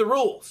changed the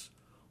rules.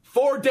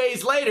 4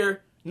 days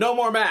later, no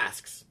more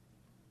masks.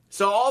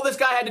 So all this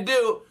guy had to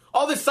do,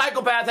 all this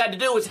psychopath had to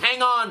do was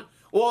hang on.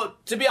 Well,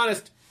 to be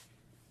honest,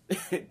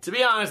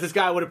 this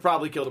guy would have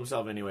probably killed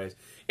himself anyways.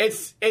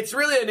 It's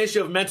really an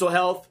issue of mental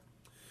health.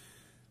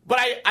 But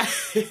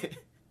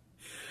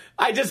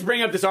I just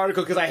bring up this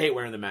article because I hate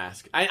wearing the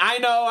mask. I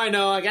know.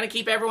 I gotta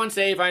keep everyone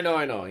safe. I know.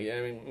 I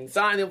mean,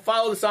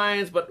 follow the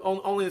science, but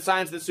only the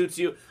science that suits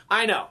you.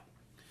 I know.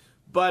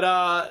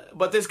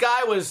 But this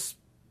guy was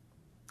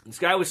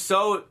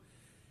so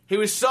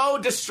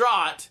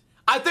distraught.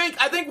 I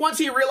think once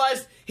he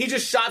realized he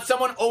just shot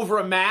someone over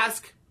a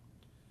mask,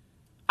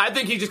 I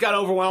think he just got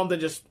overwhelmed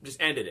and just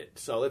ended it.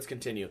 So let's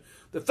continue.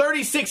 The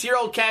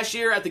 36-year-old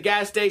cashier at the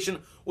gas station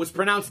was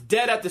pronounced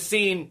dead at the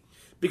scene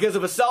because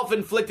of a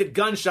self-inflicted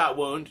gunshot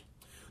wound.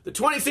 The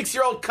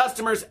 26-year-old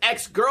customer's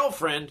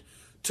ex-girlfriend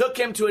took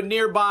him to a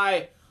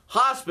nearby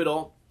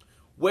hospital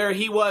where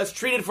he was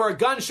treated for a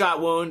gunshot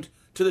wound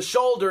to the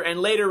shoulder and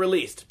later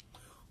released.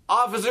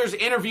 Officers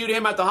interviewed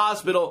him at the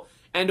hospital,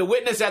 and a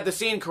witness at the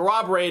scene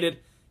corroborated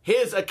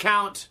his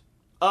account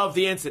of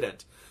the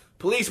incident.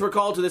 Police were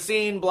called to the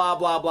scene, blah,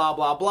 blah, blah,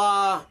 blah,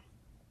 blah.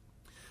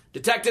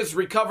 Detectives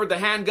recovered the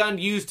handgun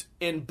used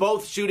in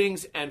both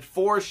shootings and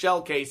 4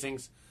 shell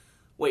casings.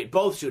 Wait,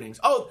 both shootings.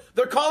 Oh,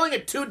 they're calling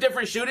it 2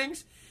 different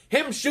shootings?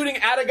 Him shooting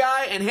at a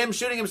guy and him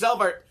shooting himself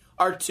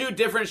are 2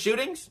 different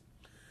shootings?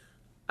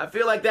 I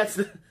feel like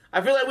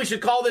we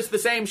should call this the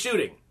same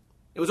shooting.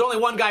 It was only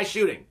one guy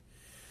shooting.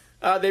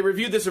 They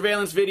reviewed the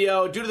surveillance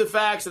video. Due to the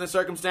facts and the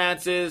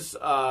circumstances,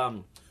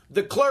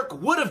 the clerk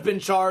would have been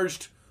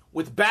charged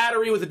with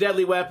battery with a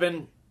deadly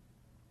weapon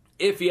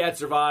if he had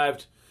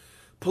survived.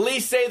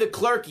 Police say the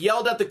clerk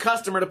yelled at the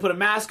customer to put a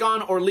mask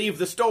on or leave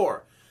the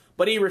store,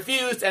 but he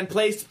refused and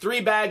placed 3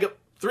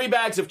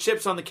 bags of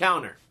chips on the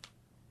counter.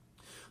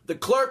 The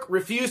clerk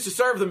refused to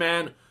serve the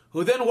man,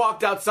 who then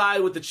walked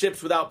outside with the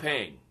chips without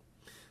paying.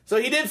 So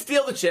he did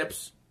steal the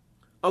chips,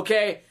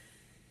 okay?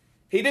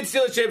 He did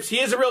steal the chips. He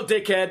is a real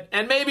dickhead,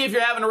 and maybe if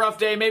you're having a rough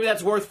day, maybe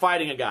that's worth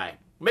fighting a guy.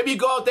 Maybe you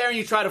go out there and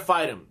you try to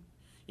fight him.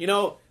 You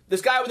know,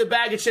 this guy with a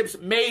bag of chips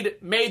made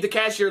the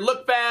cashier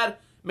look bad,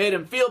 made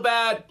him feel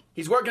bad.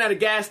 He's working at a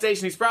gas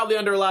station. He's probably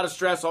under a lot of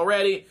stress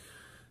already.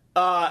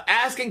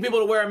 Asking people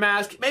to wear a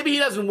mask. Maybe he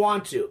doesn't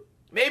want to.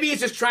 Maybe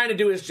he's just trying to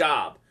do his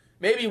job.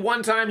 Maybe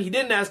one time he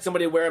didn't ask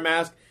somebody to wear a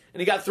mask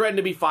and he got threatened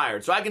to be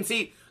fired. So I can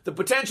see the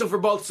potential for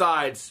both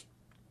sides.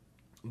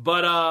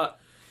 But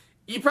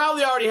you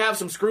probably already have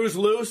some screws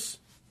loose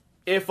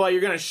if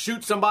you're going to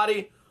shoot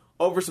somebody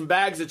over some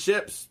bags of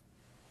chips.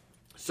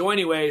 So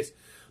anyways,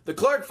 the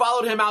clerk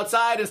followed him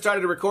outside and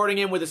started recording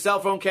him with a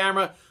cell phone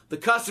camera. The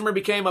customer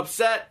became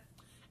upset,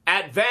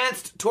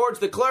 advanced towards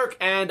the clerk,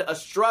 and a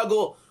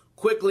struggle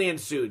quickly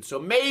ensued. So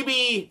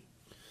maybe,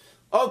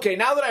 okay,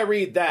 now that I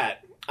read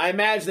that, I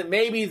imagine that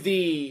maybe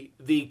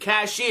the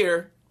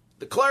cashier,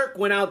 the clerk,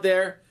 went out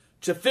there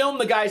to film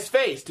the guy's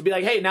face, to be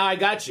like, hey, now I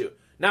got you.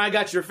 Now I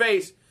got your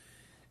face.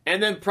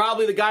 And then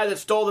probably the guy that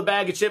stole the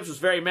bag of chips was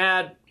very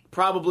mad,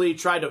 probably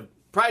tried to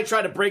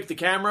break the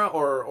camera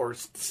or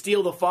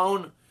steal the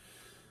phone.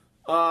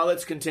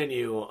 Let's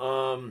continue.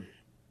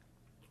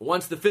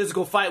 Once the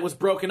physical fight was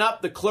broken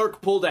up, the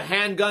clerk pulled a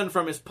handgun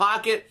from his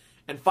pocket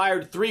and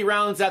fired 3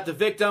 rounds at the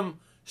victim,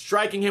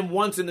 striking him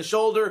once in the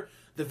shoulder.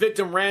 The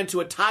victim ran to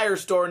a tire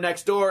store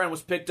next door and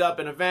was picked up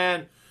in a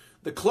van.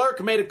 The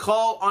clerk made a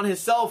call on his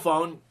cell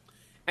phone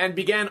and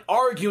began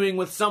arguing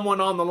with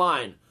someone on the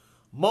line.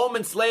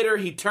 Moments later,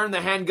 he turned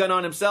the handgun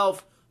on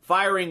himself,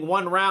 firing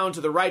 1 round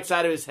to the right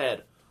side of his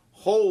head.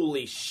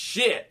 Holy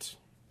shit.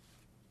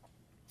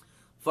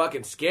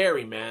 Fucking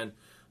scary, man.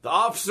 The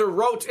officer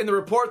wrote in the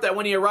report that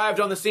when he arrived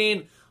on the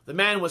scene, the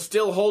man was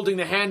still holding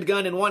the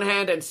handgun in one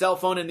hand and cell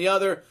phone in the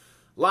other,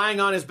 lying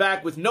on his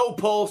back with no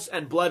pulse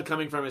and blood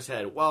coming from his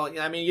head. Well,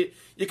 I mean,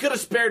 you could have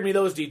spared me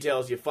those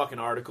details, you fucking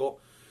article.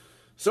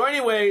 So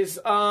anyways,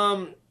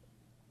 who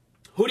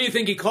do you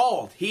think he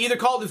called? He either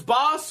called his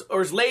boss or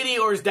his lady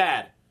or his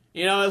dad.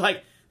 You know,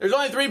 like, there's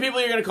only 3 people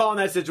you're going to call in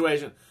that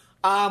situation.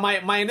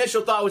 My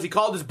initial thought was he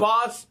called his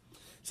boss,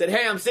 said,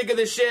 hey, I'm sick of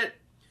this shit.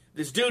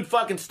 This dude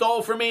fucking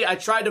stole from me. I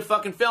tried to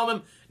fucking film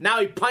him. Now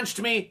he punched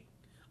me.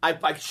 I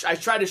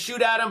tried to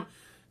shoot at him.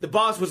 The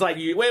boss was like,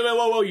 wait,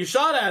 whoa, you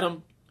shot at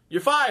him?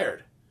 You're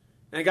fired.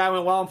 And the guy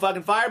went, well, I'm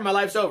fucking fired. My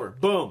life's over.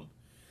 Boom.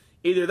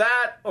 Either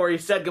that or he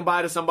said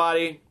goodbye to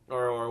somebody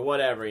or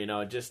whatever, you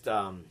know, just,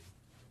 I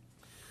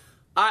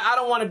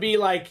don't want to be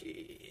like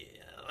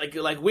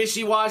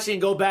wishy-washy and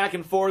go back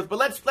and forth, but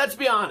let's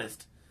be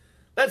honest.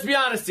 Let's be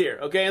honest here,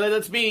 okay?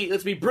 Let's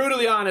be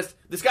brutally honest.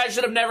 This guy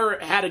should have never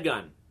had a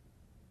gun.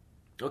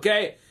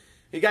 Okay?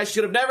 The guy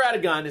should have never had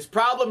a gun. His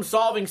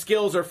problem-solving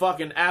skills are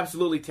fucking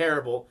absolutely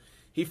terrible.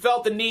 He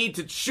felt the need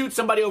to shoot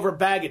somebody over a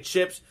bag of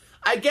chips.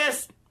 I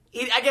guess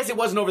it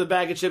wasn't over the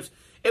bag of chips.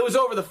 It was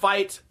over the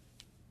fight.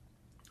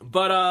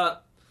 But,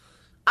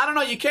 I don't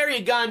know. You carry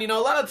a gun, you know,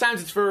 a lot of times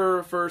it's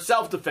for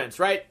self-defense,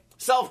 right?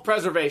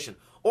 Self-preservation.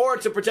 Or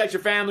to protect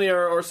your family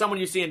or someone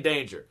you see in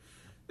danger.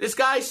 This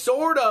guy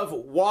sort of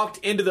walked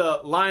into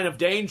the line of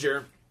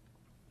danger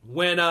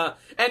when, and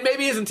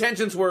maybe his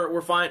intentions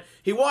were fine.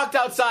 He walked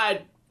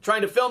outside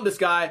trying to film this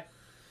guy.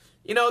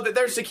 You know,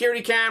 there's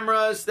security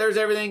cameras, there's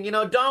everything. You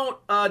know,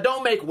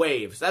 don't make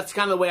waves. That's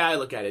kind of the way I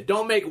look at it.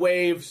 Don't make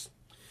waves.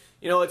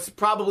 You know, it's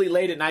probably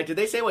late at night. Did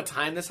they say what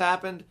time this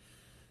happened?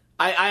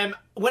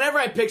 Whenever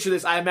I picture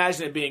this, I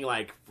imagine it being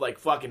like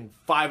fucking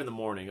 5 in the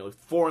morning, or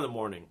 4 in the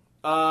morning.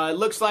 It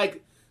looks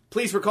like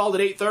police were called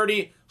at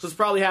 8:30, so it's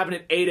probably happened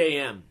at 8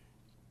 a.m.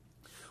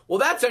 Well,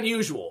 that's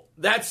unusual.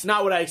 That's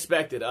not what I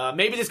expected.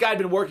 Maybe this guy had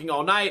been working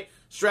all night,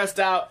 stressed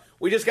out.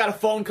 We just got a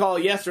phone call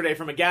yesterday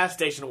from a gas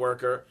station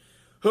worker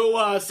who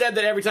said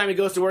that every time he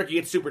goes to work, he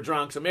gets super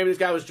drunk. So maybe this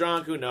guy was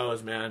drunk. Who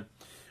knows, man?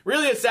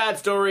 Really a sad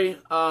story.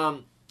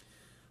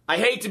 I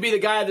hate to be the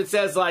guy that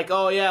says, like,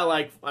 oh, yeah,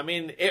 like, I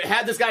mean,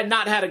 had this guy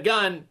not had a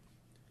gun,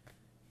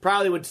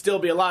 probably would still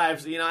be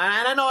alive. You know,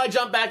 and I know I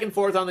jump back and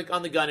forth on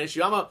the gun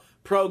issue. I'm a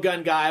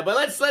pro-gun guy, but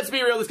let's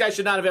be real. This guy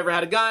should not have ever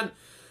had a gun.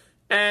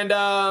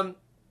 And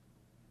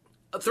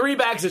 3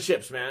 bags of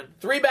chips, man.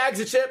 3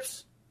 bags of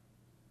chips,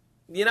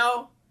 you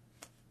know,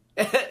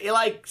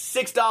 like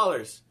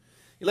 $6.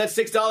 You let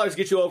 $6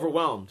 get you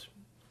overwhelmed.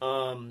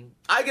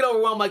 I get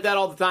overwhelmed like that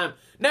all the time.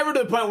 Never to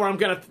the point where I'm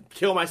going to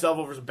kill myself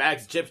over some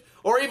bags of chips,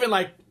 or even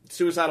like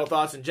suicidal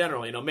thoughts in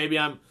general. You know, maybe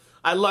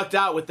I lucked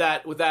out with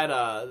that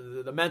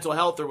the mental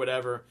health or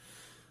whatever.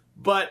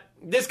 But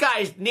this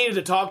guy needed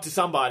to talk to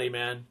somebody,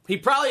 man. He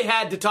probably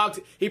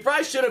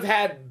should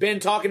have been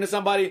talking to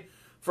somebody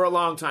for a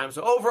long time.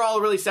 So overall,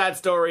 a really sad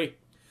story.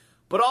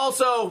 But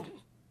also,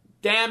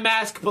 damn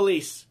mask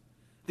police.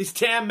 These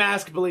damn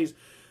mask police.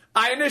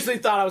 I initially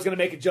thought I was going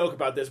to make a joke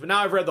about this, but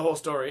now I've read the whole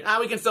story.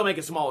 We can still make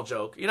a small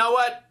joke. You know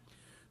what?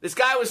 This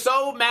guy was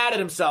so mad at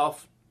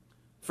himself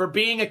for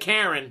being a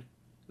Karen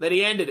that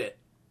he ended it.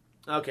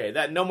 Okay,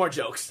 no more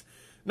jokes.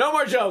 No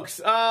more jokes.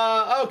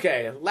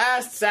 Okay,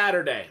 last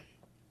Saturday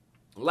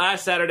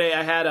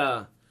I had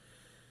a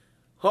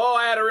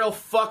real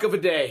fuck of a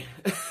day.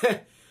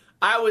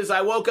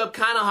 I woke up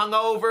kind of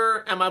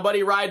hungover, and my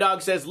buddy Rye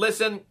Dog says,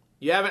 listen,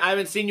 I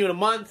haven't seen you in a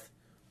month.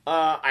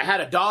 I had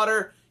a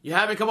daughter. You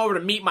haven't come over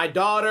to meet my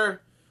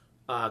daughter.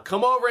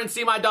 Come over and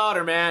see my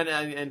daughter, man,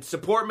 and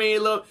support me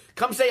a little.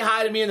 Come say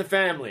hi to me and the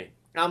family.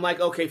 And I'm like,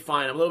 okay,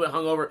 fine. I'm a little bit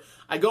hungover.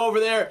 I go over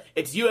there.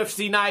 It's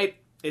UFC night.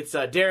 It's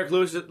Derek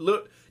Lewis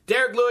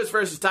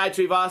versus Tai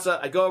Tuivasa.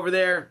 I go over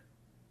there.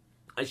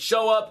 I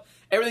show up.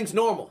 Everything's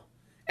normal.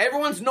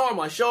 Everyone's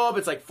normal. I show up.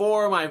 It's like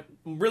 4 of my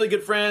really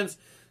good friends.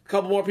 A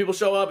couple more people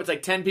show up. It's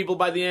like 10 people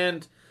by the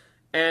end.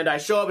 And I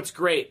show up. It's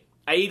great.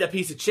 I eat a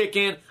piece of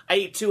chicken. I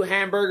eat 2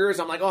 hamburgers.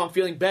 I'm like, oh, I'm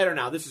feeling better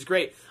now. This is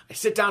great. I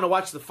sit down to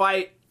watch the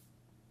fight.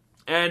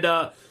 And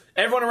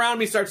everyone around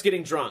me starts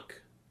getting drunk.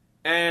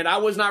 And I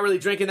was not really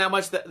drinking that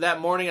much that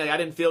morning. Like, I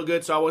didn't feel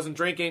good, so I wasn't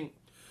drinking.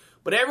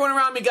 But everyone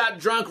around me got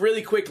drunk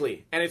really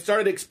quickly. And it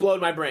started to explode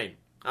my brain.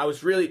 I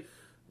was really,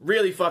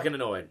 really fucking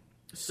annoyed.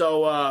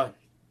 So, I'm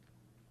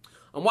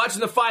watching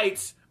the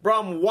fights. Bro,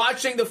 I'm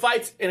watching the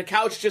fights in a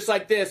couch just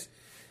like this.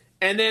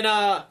 And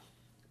then,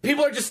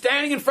 people are just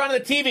standing in front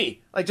of the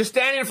TV. Like, just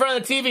standing in front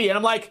of the TV. And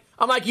I'm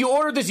like, you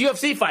ordered this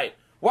UFC fight.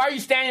 Why are you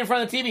standing in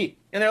front of the TV?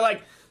 And they're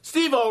like,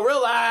 Steve-O,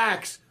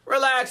 relax.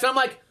 And I'm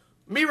like,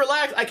 me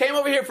relax? I came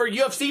over here for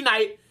UFC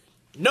night.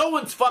 No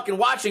one's fucking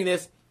watching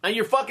this. And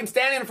you're fucking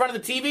standing in front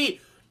of the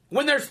TV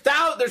when there's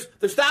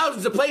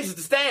thousands of places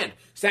to stand.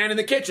 Stand in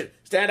the kitchen.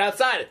 Stand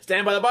outside.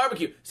 Stand by the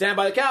barbecue. Stand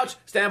by the couch.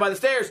 Stand by the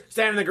stairs.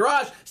 Stand in the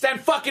garage.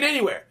 Stand fucking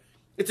anywhere.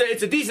 It's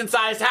a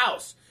decent-sized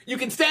house. You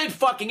can stand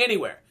fucking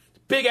anywhere.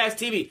 Big-ass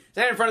TV.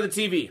 Stand in front of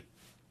the TV.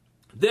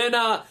 Then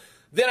I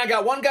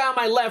got one guy on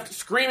my left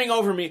screaming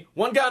over me,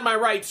 one guy on my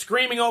right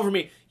screaming over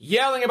me,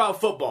 yelling about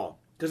football.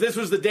 Because this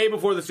was the day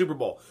before the Super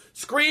Bowl.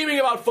 Screaming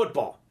about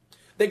football.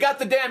 They got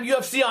the damn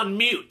UFC on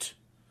mute.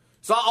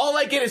 So all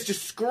I get is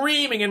just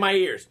screaming in my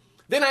ears.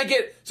 Then I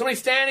get somebody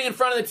standing in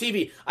front of the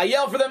TV. I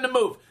yell for them to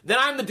move. Then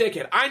I'm the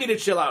dickhead. I need to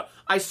chill out.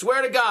 I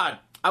swear to God,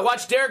 I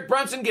watched Derek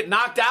Brunson get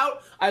knocked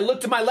out. I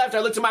looked to my left. I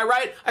looked to my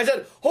right. I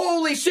said,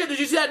 holy shit, did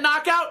you see that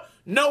knockout?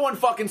 No one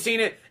fucking seen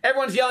it.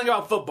 Everyone's yelling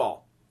about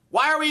football.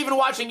 Why are we even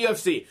watching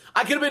UFC?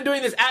 I could have been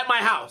doing this at my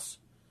house.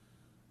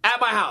 At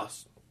my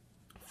house.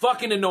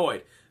 Fucking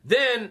annoyed.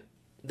 Then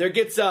they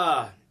get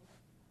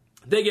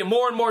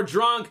more and more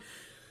drunk.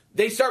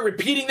 They start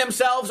repeating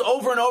themselves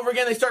over and over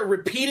again. They start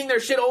repeating their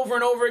shit over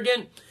and over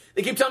again.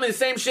 They keep telling me the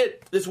same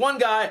shit. This one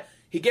guy,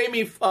 he gave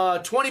me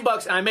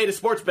 $20 and I made a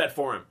sports bet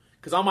for him.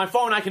 Because on my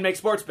phone I can make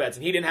sports bets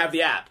and he didn't have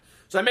the app.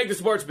 So I make the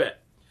sports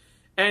bet.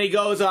 And he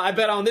goes, I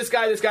bet on this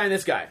guy, this guy, and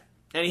this guy.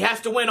 And he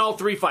has to win all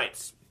 3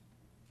 fights.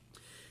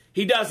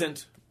 He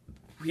doesn't.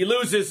 He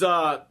loses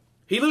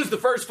the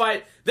first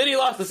fight, then he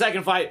lost the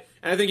second fight,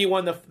 and I think he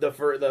won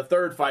the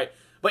third fight.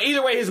 But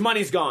either way, his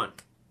money's gone.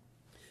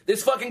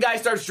 This fucking guy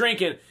starts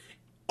drinking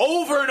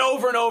over and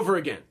over and over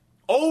again.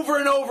 Over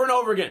and over and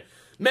over again.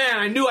 Man,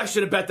 I knew I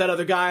should have bet that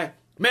other guy.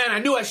 Man, I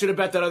knew I should have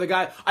bet that other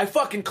guy. I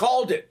fucking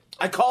called it.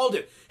 I called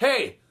it.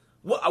 Hey,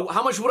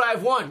 how much would I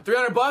have won?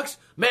 $300?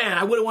 Man,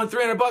 I would have won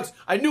 $300.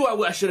 I knew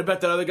I should have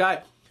bet that other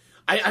guy.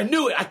 I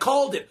knew it. I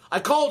called it. I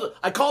called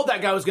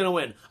that guy was going to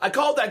win. I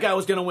called that guy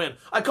was going to win.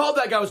 I called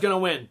that guy was going to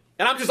win.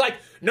 And I'm just like,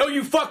 no,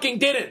 you fucking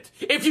didn't.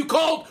 If you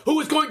called who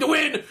was going to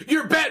win,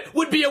 your bet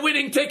would be a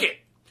winning ticket.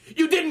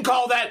 You didn't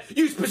call that.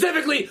 You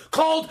specifically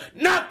called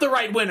not the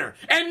right winner.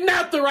 And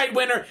not the right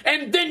winner.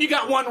 And then you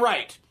got one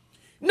right.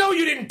 No,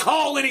 you didn't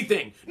call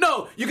anything.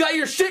 No, you got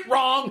your shit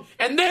wrong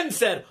and then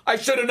said, I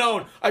should have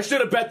known. I should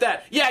have bet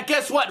that. Yeah,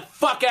 guess what,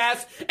 fuck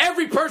ass?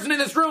 Every person in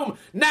this room,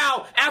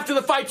 now, after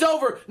the fight's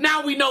over,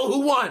 now we know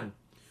who won.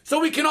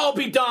 So we can all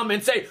be dumb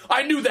and say,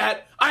 I knew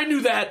that, I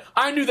knew that,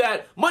 I knew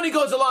that. Money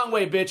goes a long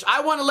way, bitch. I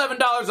won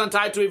 $11 on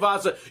Tai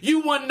Tuivasa. You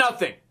won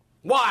nothing.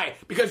 Why?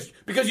 Because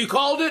you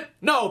called it?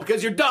 No,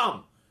 because you're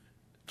dumb.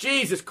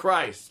 Jesus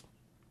Christ.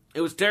 It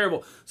was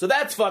terrible. So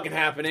that's fucking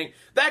happening.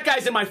 That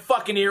guy's in my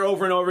fucking ear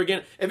over and over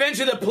again.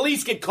 Eventually the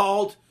police get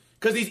called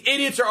because these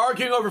idiots are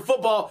arguing over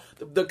football.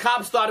 The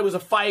cops thought it was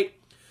a fight.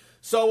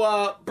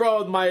 So,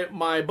 bro,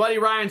 my buddy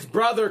Ryan's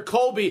brother,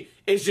 Colby,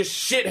 is just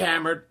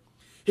shit-hammered.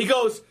 He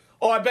goes,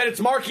 oh, I bet it's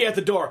Marky at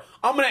the door.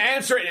 I'm going to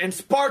answer it and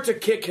Sparta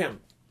kick him.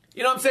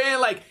 You know what I'm saying?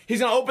 Like,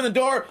 he's going to open the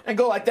door and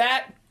go like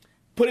that,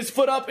 put his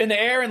foot up in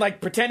the air and,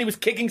 like, pretend he was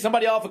kicking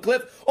somebody off a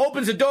cliff,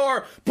 opens the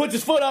door, puts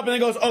his foot up, and then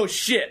goes, oh,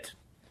 shit.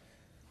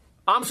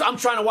 I'm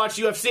trying to watch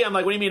UFC. I'm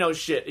like, what do you mean, oh,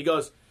 shit? He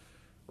goes,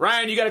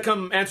 Ryan, you got to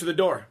come answer the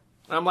door.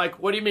 And I'm like,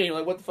 what do you mean?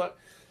 Like, what the fuck?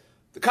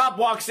 The cop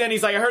walks in.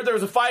 He's like, I heard there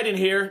was a fight in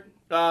here.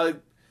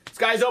 This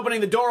guy's opening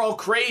the door all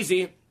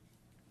crazy.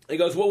 He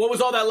goes, well, what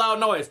was all that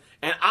loud noise?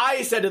 And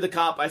I said to the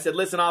cop, I said,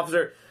 listen,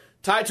 officer,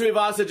 Tai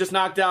Tuivasa just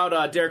knocked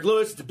out Derek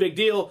Lewis. It's a big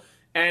deal.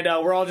 And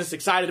we're all just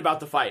excited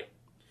about the fight.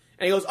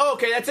 And he goes, oh,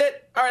 okay, that's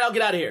it? All right, I'll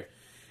get out of here.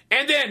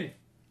 And then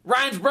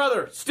Ryan's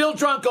brother, still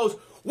drunk, goes,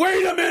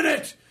 wait a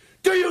minute!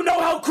 Do you know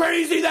how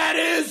crazy that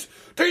is?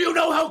 Do you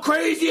know how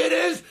crazy it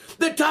is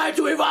that Tai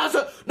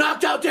Tuivasa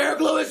knocked out Derek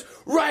Lewis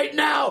right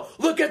now?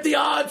 Look at the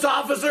odds,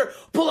 officer.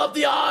 Pull up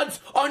the odds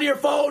on your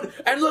phone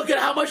and look at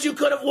how much you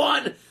could have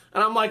won.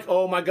 And I'm like,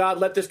 oh my God,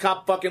 let this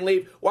cop fucking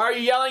leave. Why are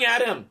you yelling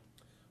at him?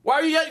 Why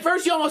are you yelling?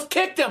 First you almost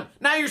kicked him.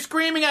 Now you're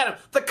screaming at him.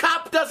 The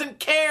cop doesn't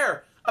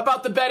care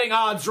about the betting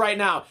odds right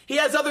now. He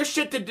has other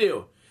shit to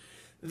do.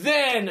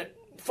 Then,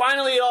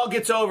 finally it all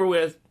gets over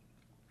with.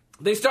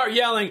 They start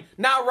yelling.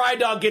 Now Rye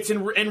Dog gets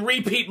in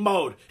repeat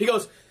mode. He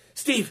goes,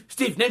 Steve,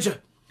 Ninja,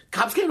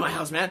 cops came to my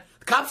house, man.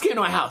 The cops came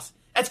to my house.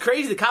 That's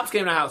crazy. The cops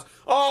came to my house.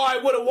 Oh,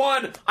 I would have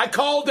won. I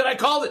called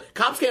it.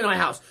 Cops came to my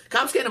house.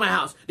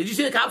 Did you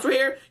see the cops were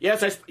here?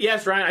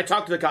 Yes, Ryan. I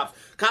talked to the cops.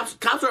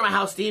 Cops were at my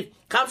house, Steve.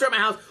 Cops were at my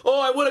house. Oh,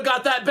 I would have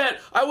got that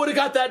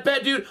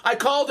bet. Dude. I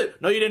called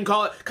it. No, you didn't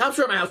call it. Cops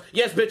were at my house.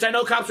 Yes, bitch. I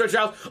know cops were at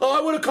your house. Oh,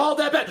 I would have called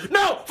that bet.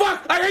 No,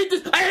 fuck. I hate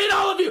this. I hate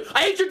all of you.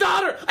 I hate your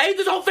daughter. I hate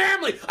this whole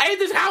family. I hate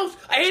this house.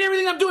 I hate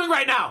everything I'm doing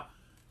right now.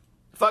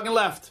 Fucking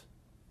left.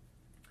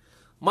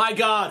 My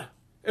God.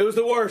 It was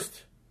the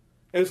worst.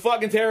 It was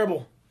fucking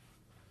terrible.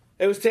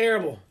 It was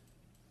terrible.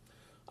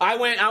 I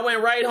went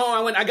right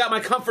home. I got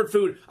my comfort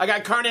food. I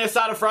got carne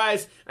asada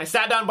fries. I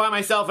sat down by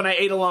myself and I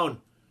ate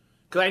alone.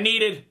 Because I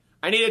needed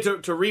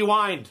to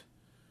rewind.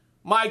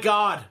 My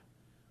God.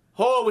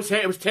 Oh, it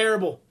was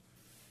terrible.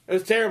 It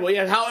was terrible.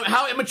 Yeah,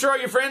 how immature are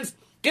your friends?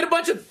 Get a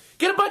bunch of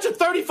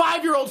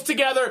 35-year-olds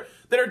together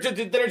that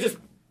are just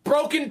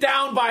broken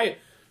down by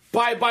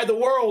the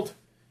world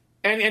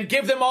and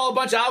give them all a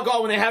bunch of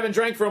alcohol when they haven't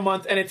drank for a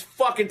month, and it's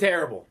fucking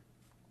terrible.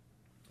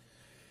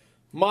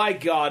 My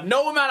God,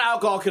 no amount of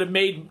alcohol could have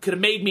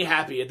made me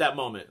happy at that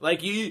moment.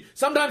 Like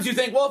sometimes you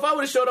think, well, if I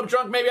would have showed up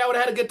drunk, maybe I would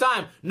have had a good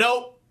time.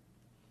 Nope,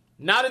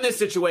 not in this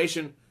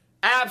situation.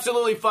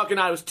 Absolutely fucking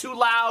not. It was too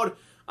loud.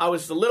 I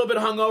was a little bit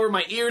hungover.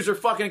 My ears are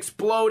fucking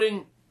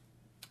exploding.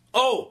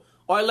 Oh,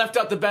 I left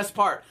out the best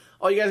part.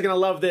 Oh, you guys are gonna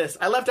love this.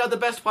 I left out the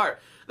best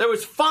part. There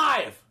was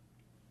five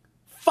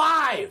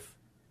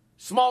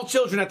small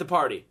children at the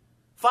party.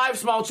 5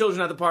 small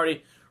children at the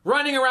party.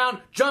 Running around,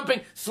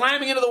 jumping,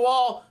 slamming into the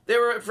wall. They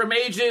were from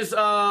ages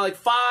like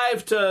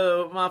 5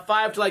 to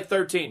like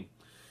 13.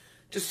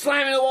 just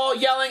slamming the wall,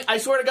 yelling. I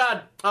swear to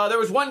God, there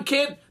was one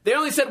kid, they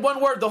only said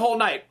one word the whole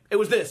night. It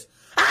was this.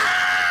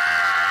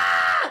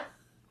 Ah!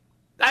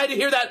 I had to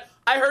hear that.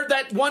 I heard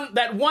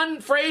that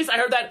one phrase, I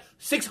heard that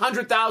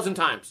 600,000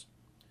 times.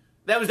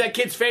 That was that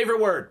kid's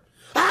favorite word.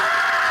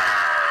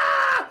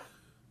 Ah!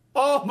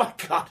 Oh my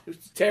God, it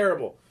was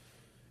terrible.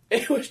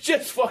 It was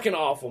just fucking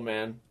awful,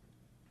 man.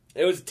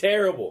 It was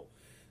terrible.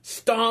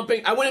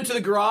 Stomping. I went into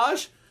the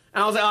garage,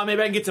 and I was like, oh,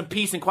 maybe I can get some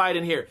peace and quiet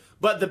in here.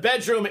 But the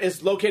bedroom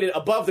is located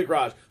above the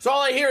garage. So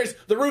all I hear is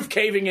the roof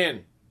caving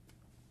in.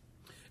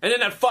 And then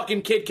that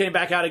fucking kid came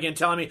back out again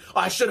telling me, oh,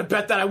 I should have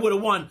bet that I would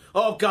have won.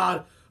 Oh,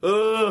 God.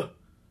 Ugh.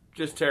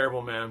 Just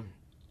terrible, man.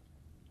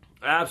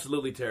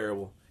 Absolutely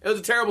terrible. It was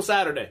a terrible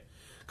Saturday.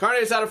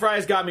 Carne asada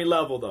fries got me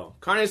level, though.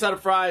 Carne asada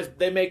fries,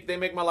 they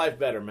make my life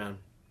better, man.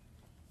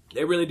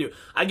 They really do.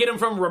 I get them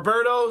from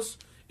Roberto's.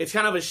 It's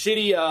kind of a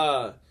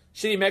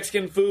shitty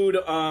Mexican food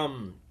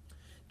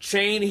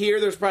chain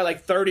here. There's probably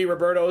like 30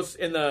 Roberto's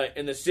in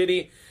the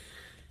city,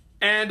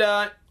 and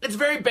it's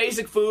very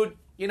basic food.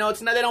 You know,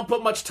 they don't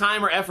put much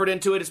time or effort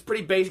into it. It's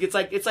pretty basic.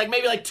 It's like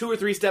maybe like 2 or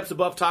 3 steps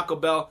above Taco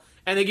Bell,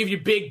 and they give you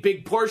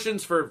big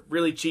portions for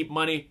really cheap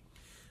money.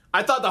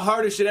 I thought the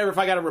hardest shit ever if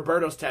I got a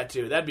Roberto's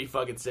tattoo. That'd be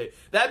fucking sick.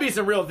 That'd be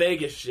some real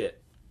Vegas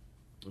shit.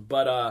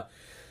 But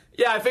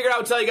yeah, I figured I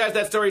would tell you guys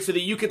that story so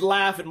that you could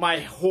laugh at my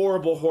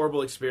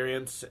horrible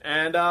experience.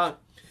 And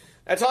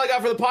that's all I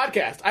got for the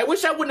podcast. I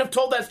wish I wouldn't have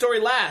told that story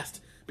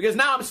last, because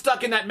now I'm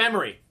stuck in that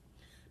memory.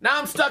 Now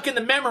I'm stuck in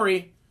the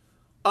memory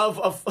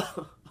of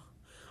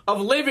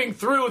living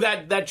through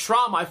that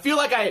trauma. I feel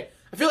like I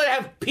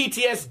have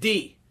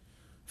PTSD.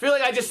 I feel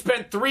like I just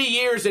spent 3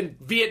 years in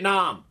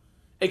Vietnam,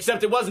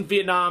 except it wasn't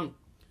Vietnam.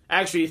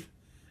 Actually,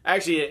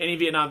 any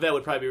Vietnam vet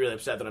would probably be really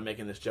upset that I'm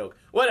making this joke.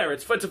 Whatever,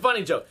 it's a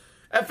funny joke.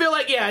 I feel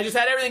like, yeah, I just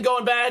had everything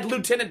going bad.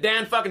 Lieutenant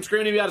Dan fucking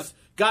screaming at me about his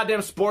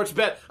goddamn sports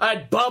bet. I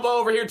had Bubba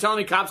over here telling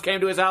me cops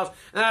came to his house.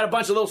 And I had a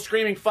bunch of little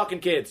screaming fucking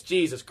kids.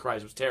 Jesus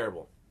Christ, it was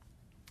terrible.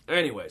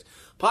 Anyways,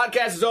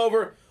 podcast is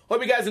over.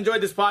 Hope you guys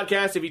enjoyed this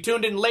podcast. If you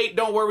tuned in late,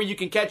 don't worry. You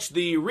can catch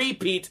the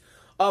repeat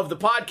of the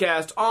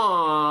podcast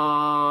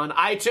on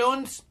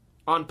iTunes,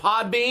 on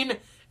Podbean,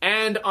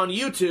 and on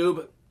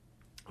YouTube.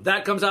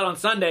 That comes out on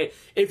Sunday.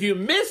 If you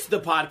missed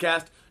the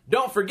podcast,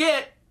 don't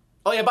forget...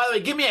 Oh, yeah, by the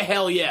way, give me a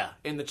hell yeah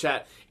in the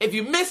chat. If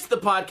you missed the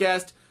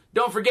podcast,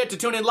 don't forget to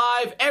tune in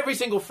live every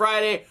single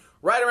Friday,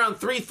 right around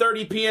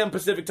 3:30 p.m.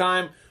 Pacific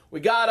time. We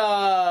got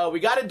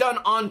it done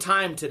on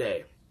time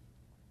today.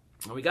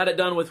 We got it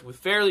done with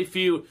fairly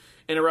few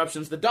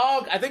interruptions.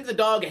 I think the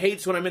dog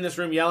hates when I'm in this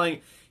room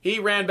yelling. He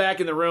ran back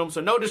in the room,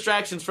 so no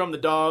distractions from the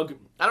dog.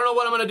 I don't know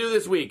what I'm going to do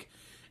this week.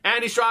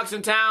 Andy Schrock's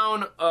in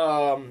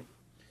town.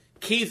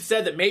 Keith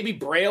said that maybe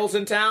Braille's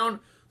in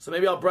town. So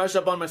maybe I'll brush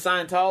up on my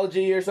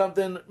Scientology or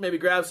something. Maybe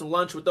grab some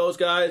lunch with those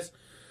guys.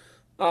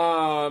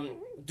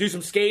 Do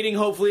some skating,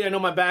 hopefully. I know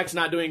my back's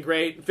not doing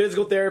great.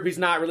 Physical therapy's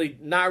not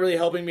really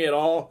helping me at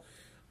all.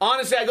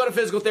 Honestly, I go to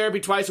physical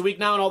therapy twice a week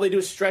now, and all they do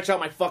is stretch out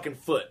my fucking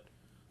foot.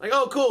 Like,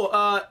 oh, cool,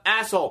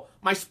 asshole.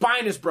 My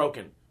spine is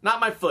broken,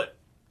 not my foot.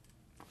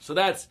 So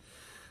that's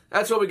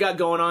what we got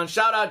going on.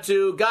 Shout out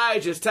to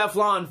Geiges,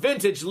 Teflon,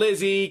 Vintage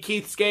Lizzie,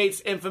 Keith Skates,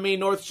 Infamy,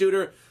 North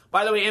Shooter.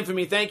 By the way,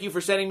 Infamy, thank you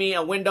for sending me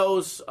a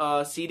Windows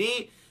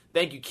CD.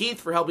 Thank you, Keith,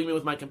 for helping me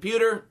with my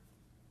computer.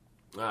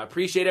 I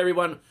appreciate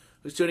everyone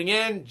who's tuning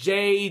in.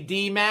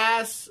 J.D.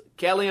 Mass,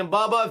 Kelly and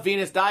Bubba,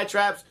 Venus Dye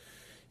Traps.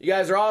 You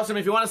guys are awesome.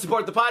 If you want to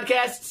support the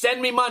podcast, send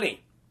me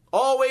money.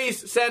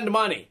 Always send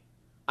money.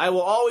 I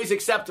will always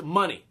accept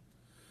money.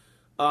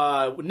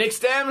 Nick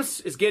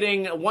Stems is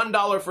getting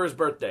 $1 for his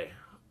birthday.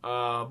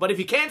 But if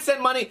you can't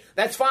send money,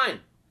 that's fine.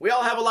 We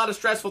all have a lot of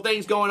stressful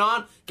things going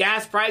on.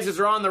 Gas prices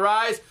are on the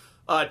rise.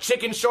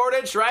 Chicken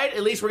shortage, right?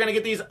 At least we're going to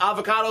get these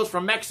avocados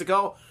from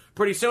Mexico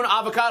pretty soon.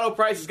 Avocado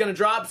price is going to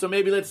drop, so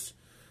maybe let's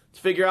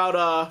figure out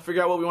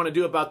what we want to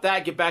do about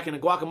that. Get back into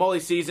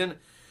guacamole season.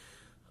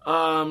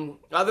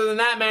 Other than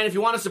that, man, if you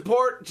want to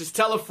support, just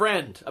tell a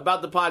friend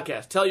about the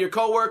podcast. Tell your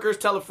coworkers,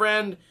 tell a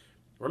friend.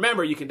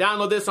 Remember, you can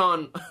download this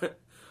on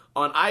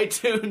on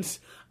iTunes.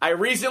 I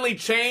recently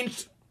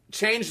changed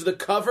the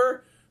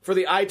cover for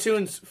the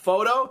iTunes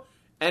photo,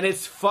 and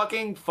it's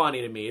fucking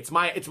funny to me. It's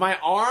my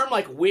arm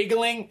like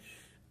wiggling.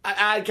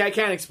 I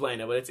can't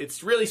explain it, but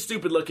it's really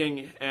stupid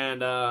looking,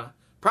 and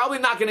probably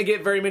not going to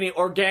get very many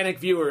organic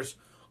viewers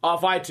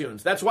off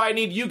iTunes. That's why I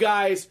need you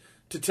guys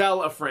to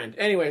tell a friend.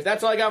 Anyways,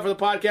 that's all I got for the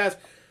podcast.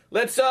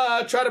 Let's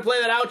try to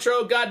play that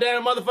outro.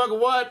 Goddamn motherfucker,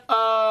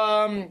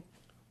 what?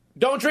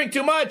 Don't drink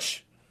too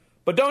much,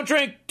 but don't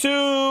drink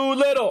too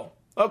little.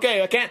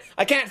 Okay,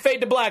 I can't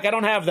fade to black. I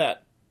don't have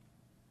that.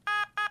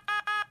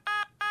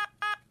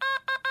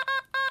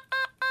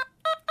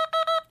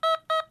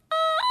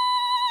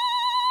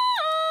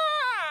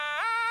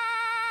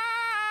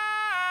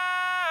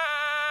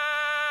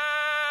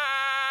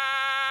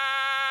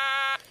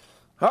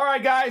 All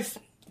right, guys.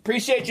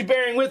 Appreciate you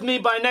bearing with me.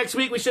 By next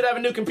week, we should have a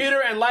new computer,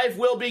 and life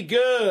will be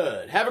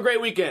good. Have a great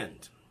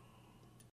weekend.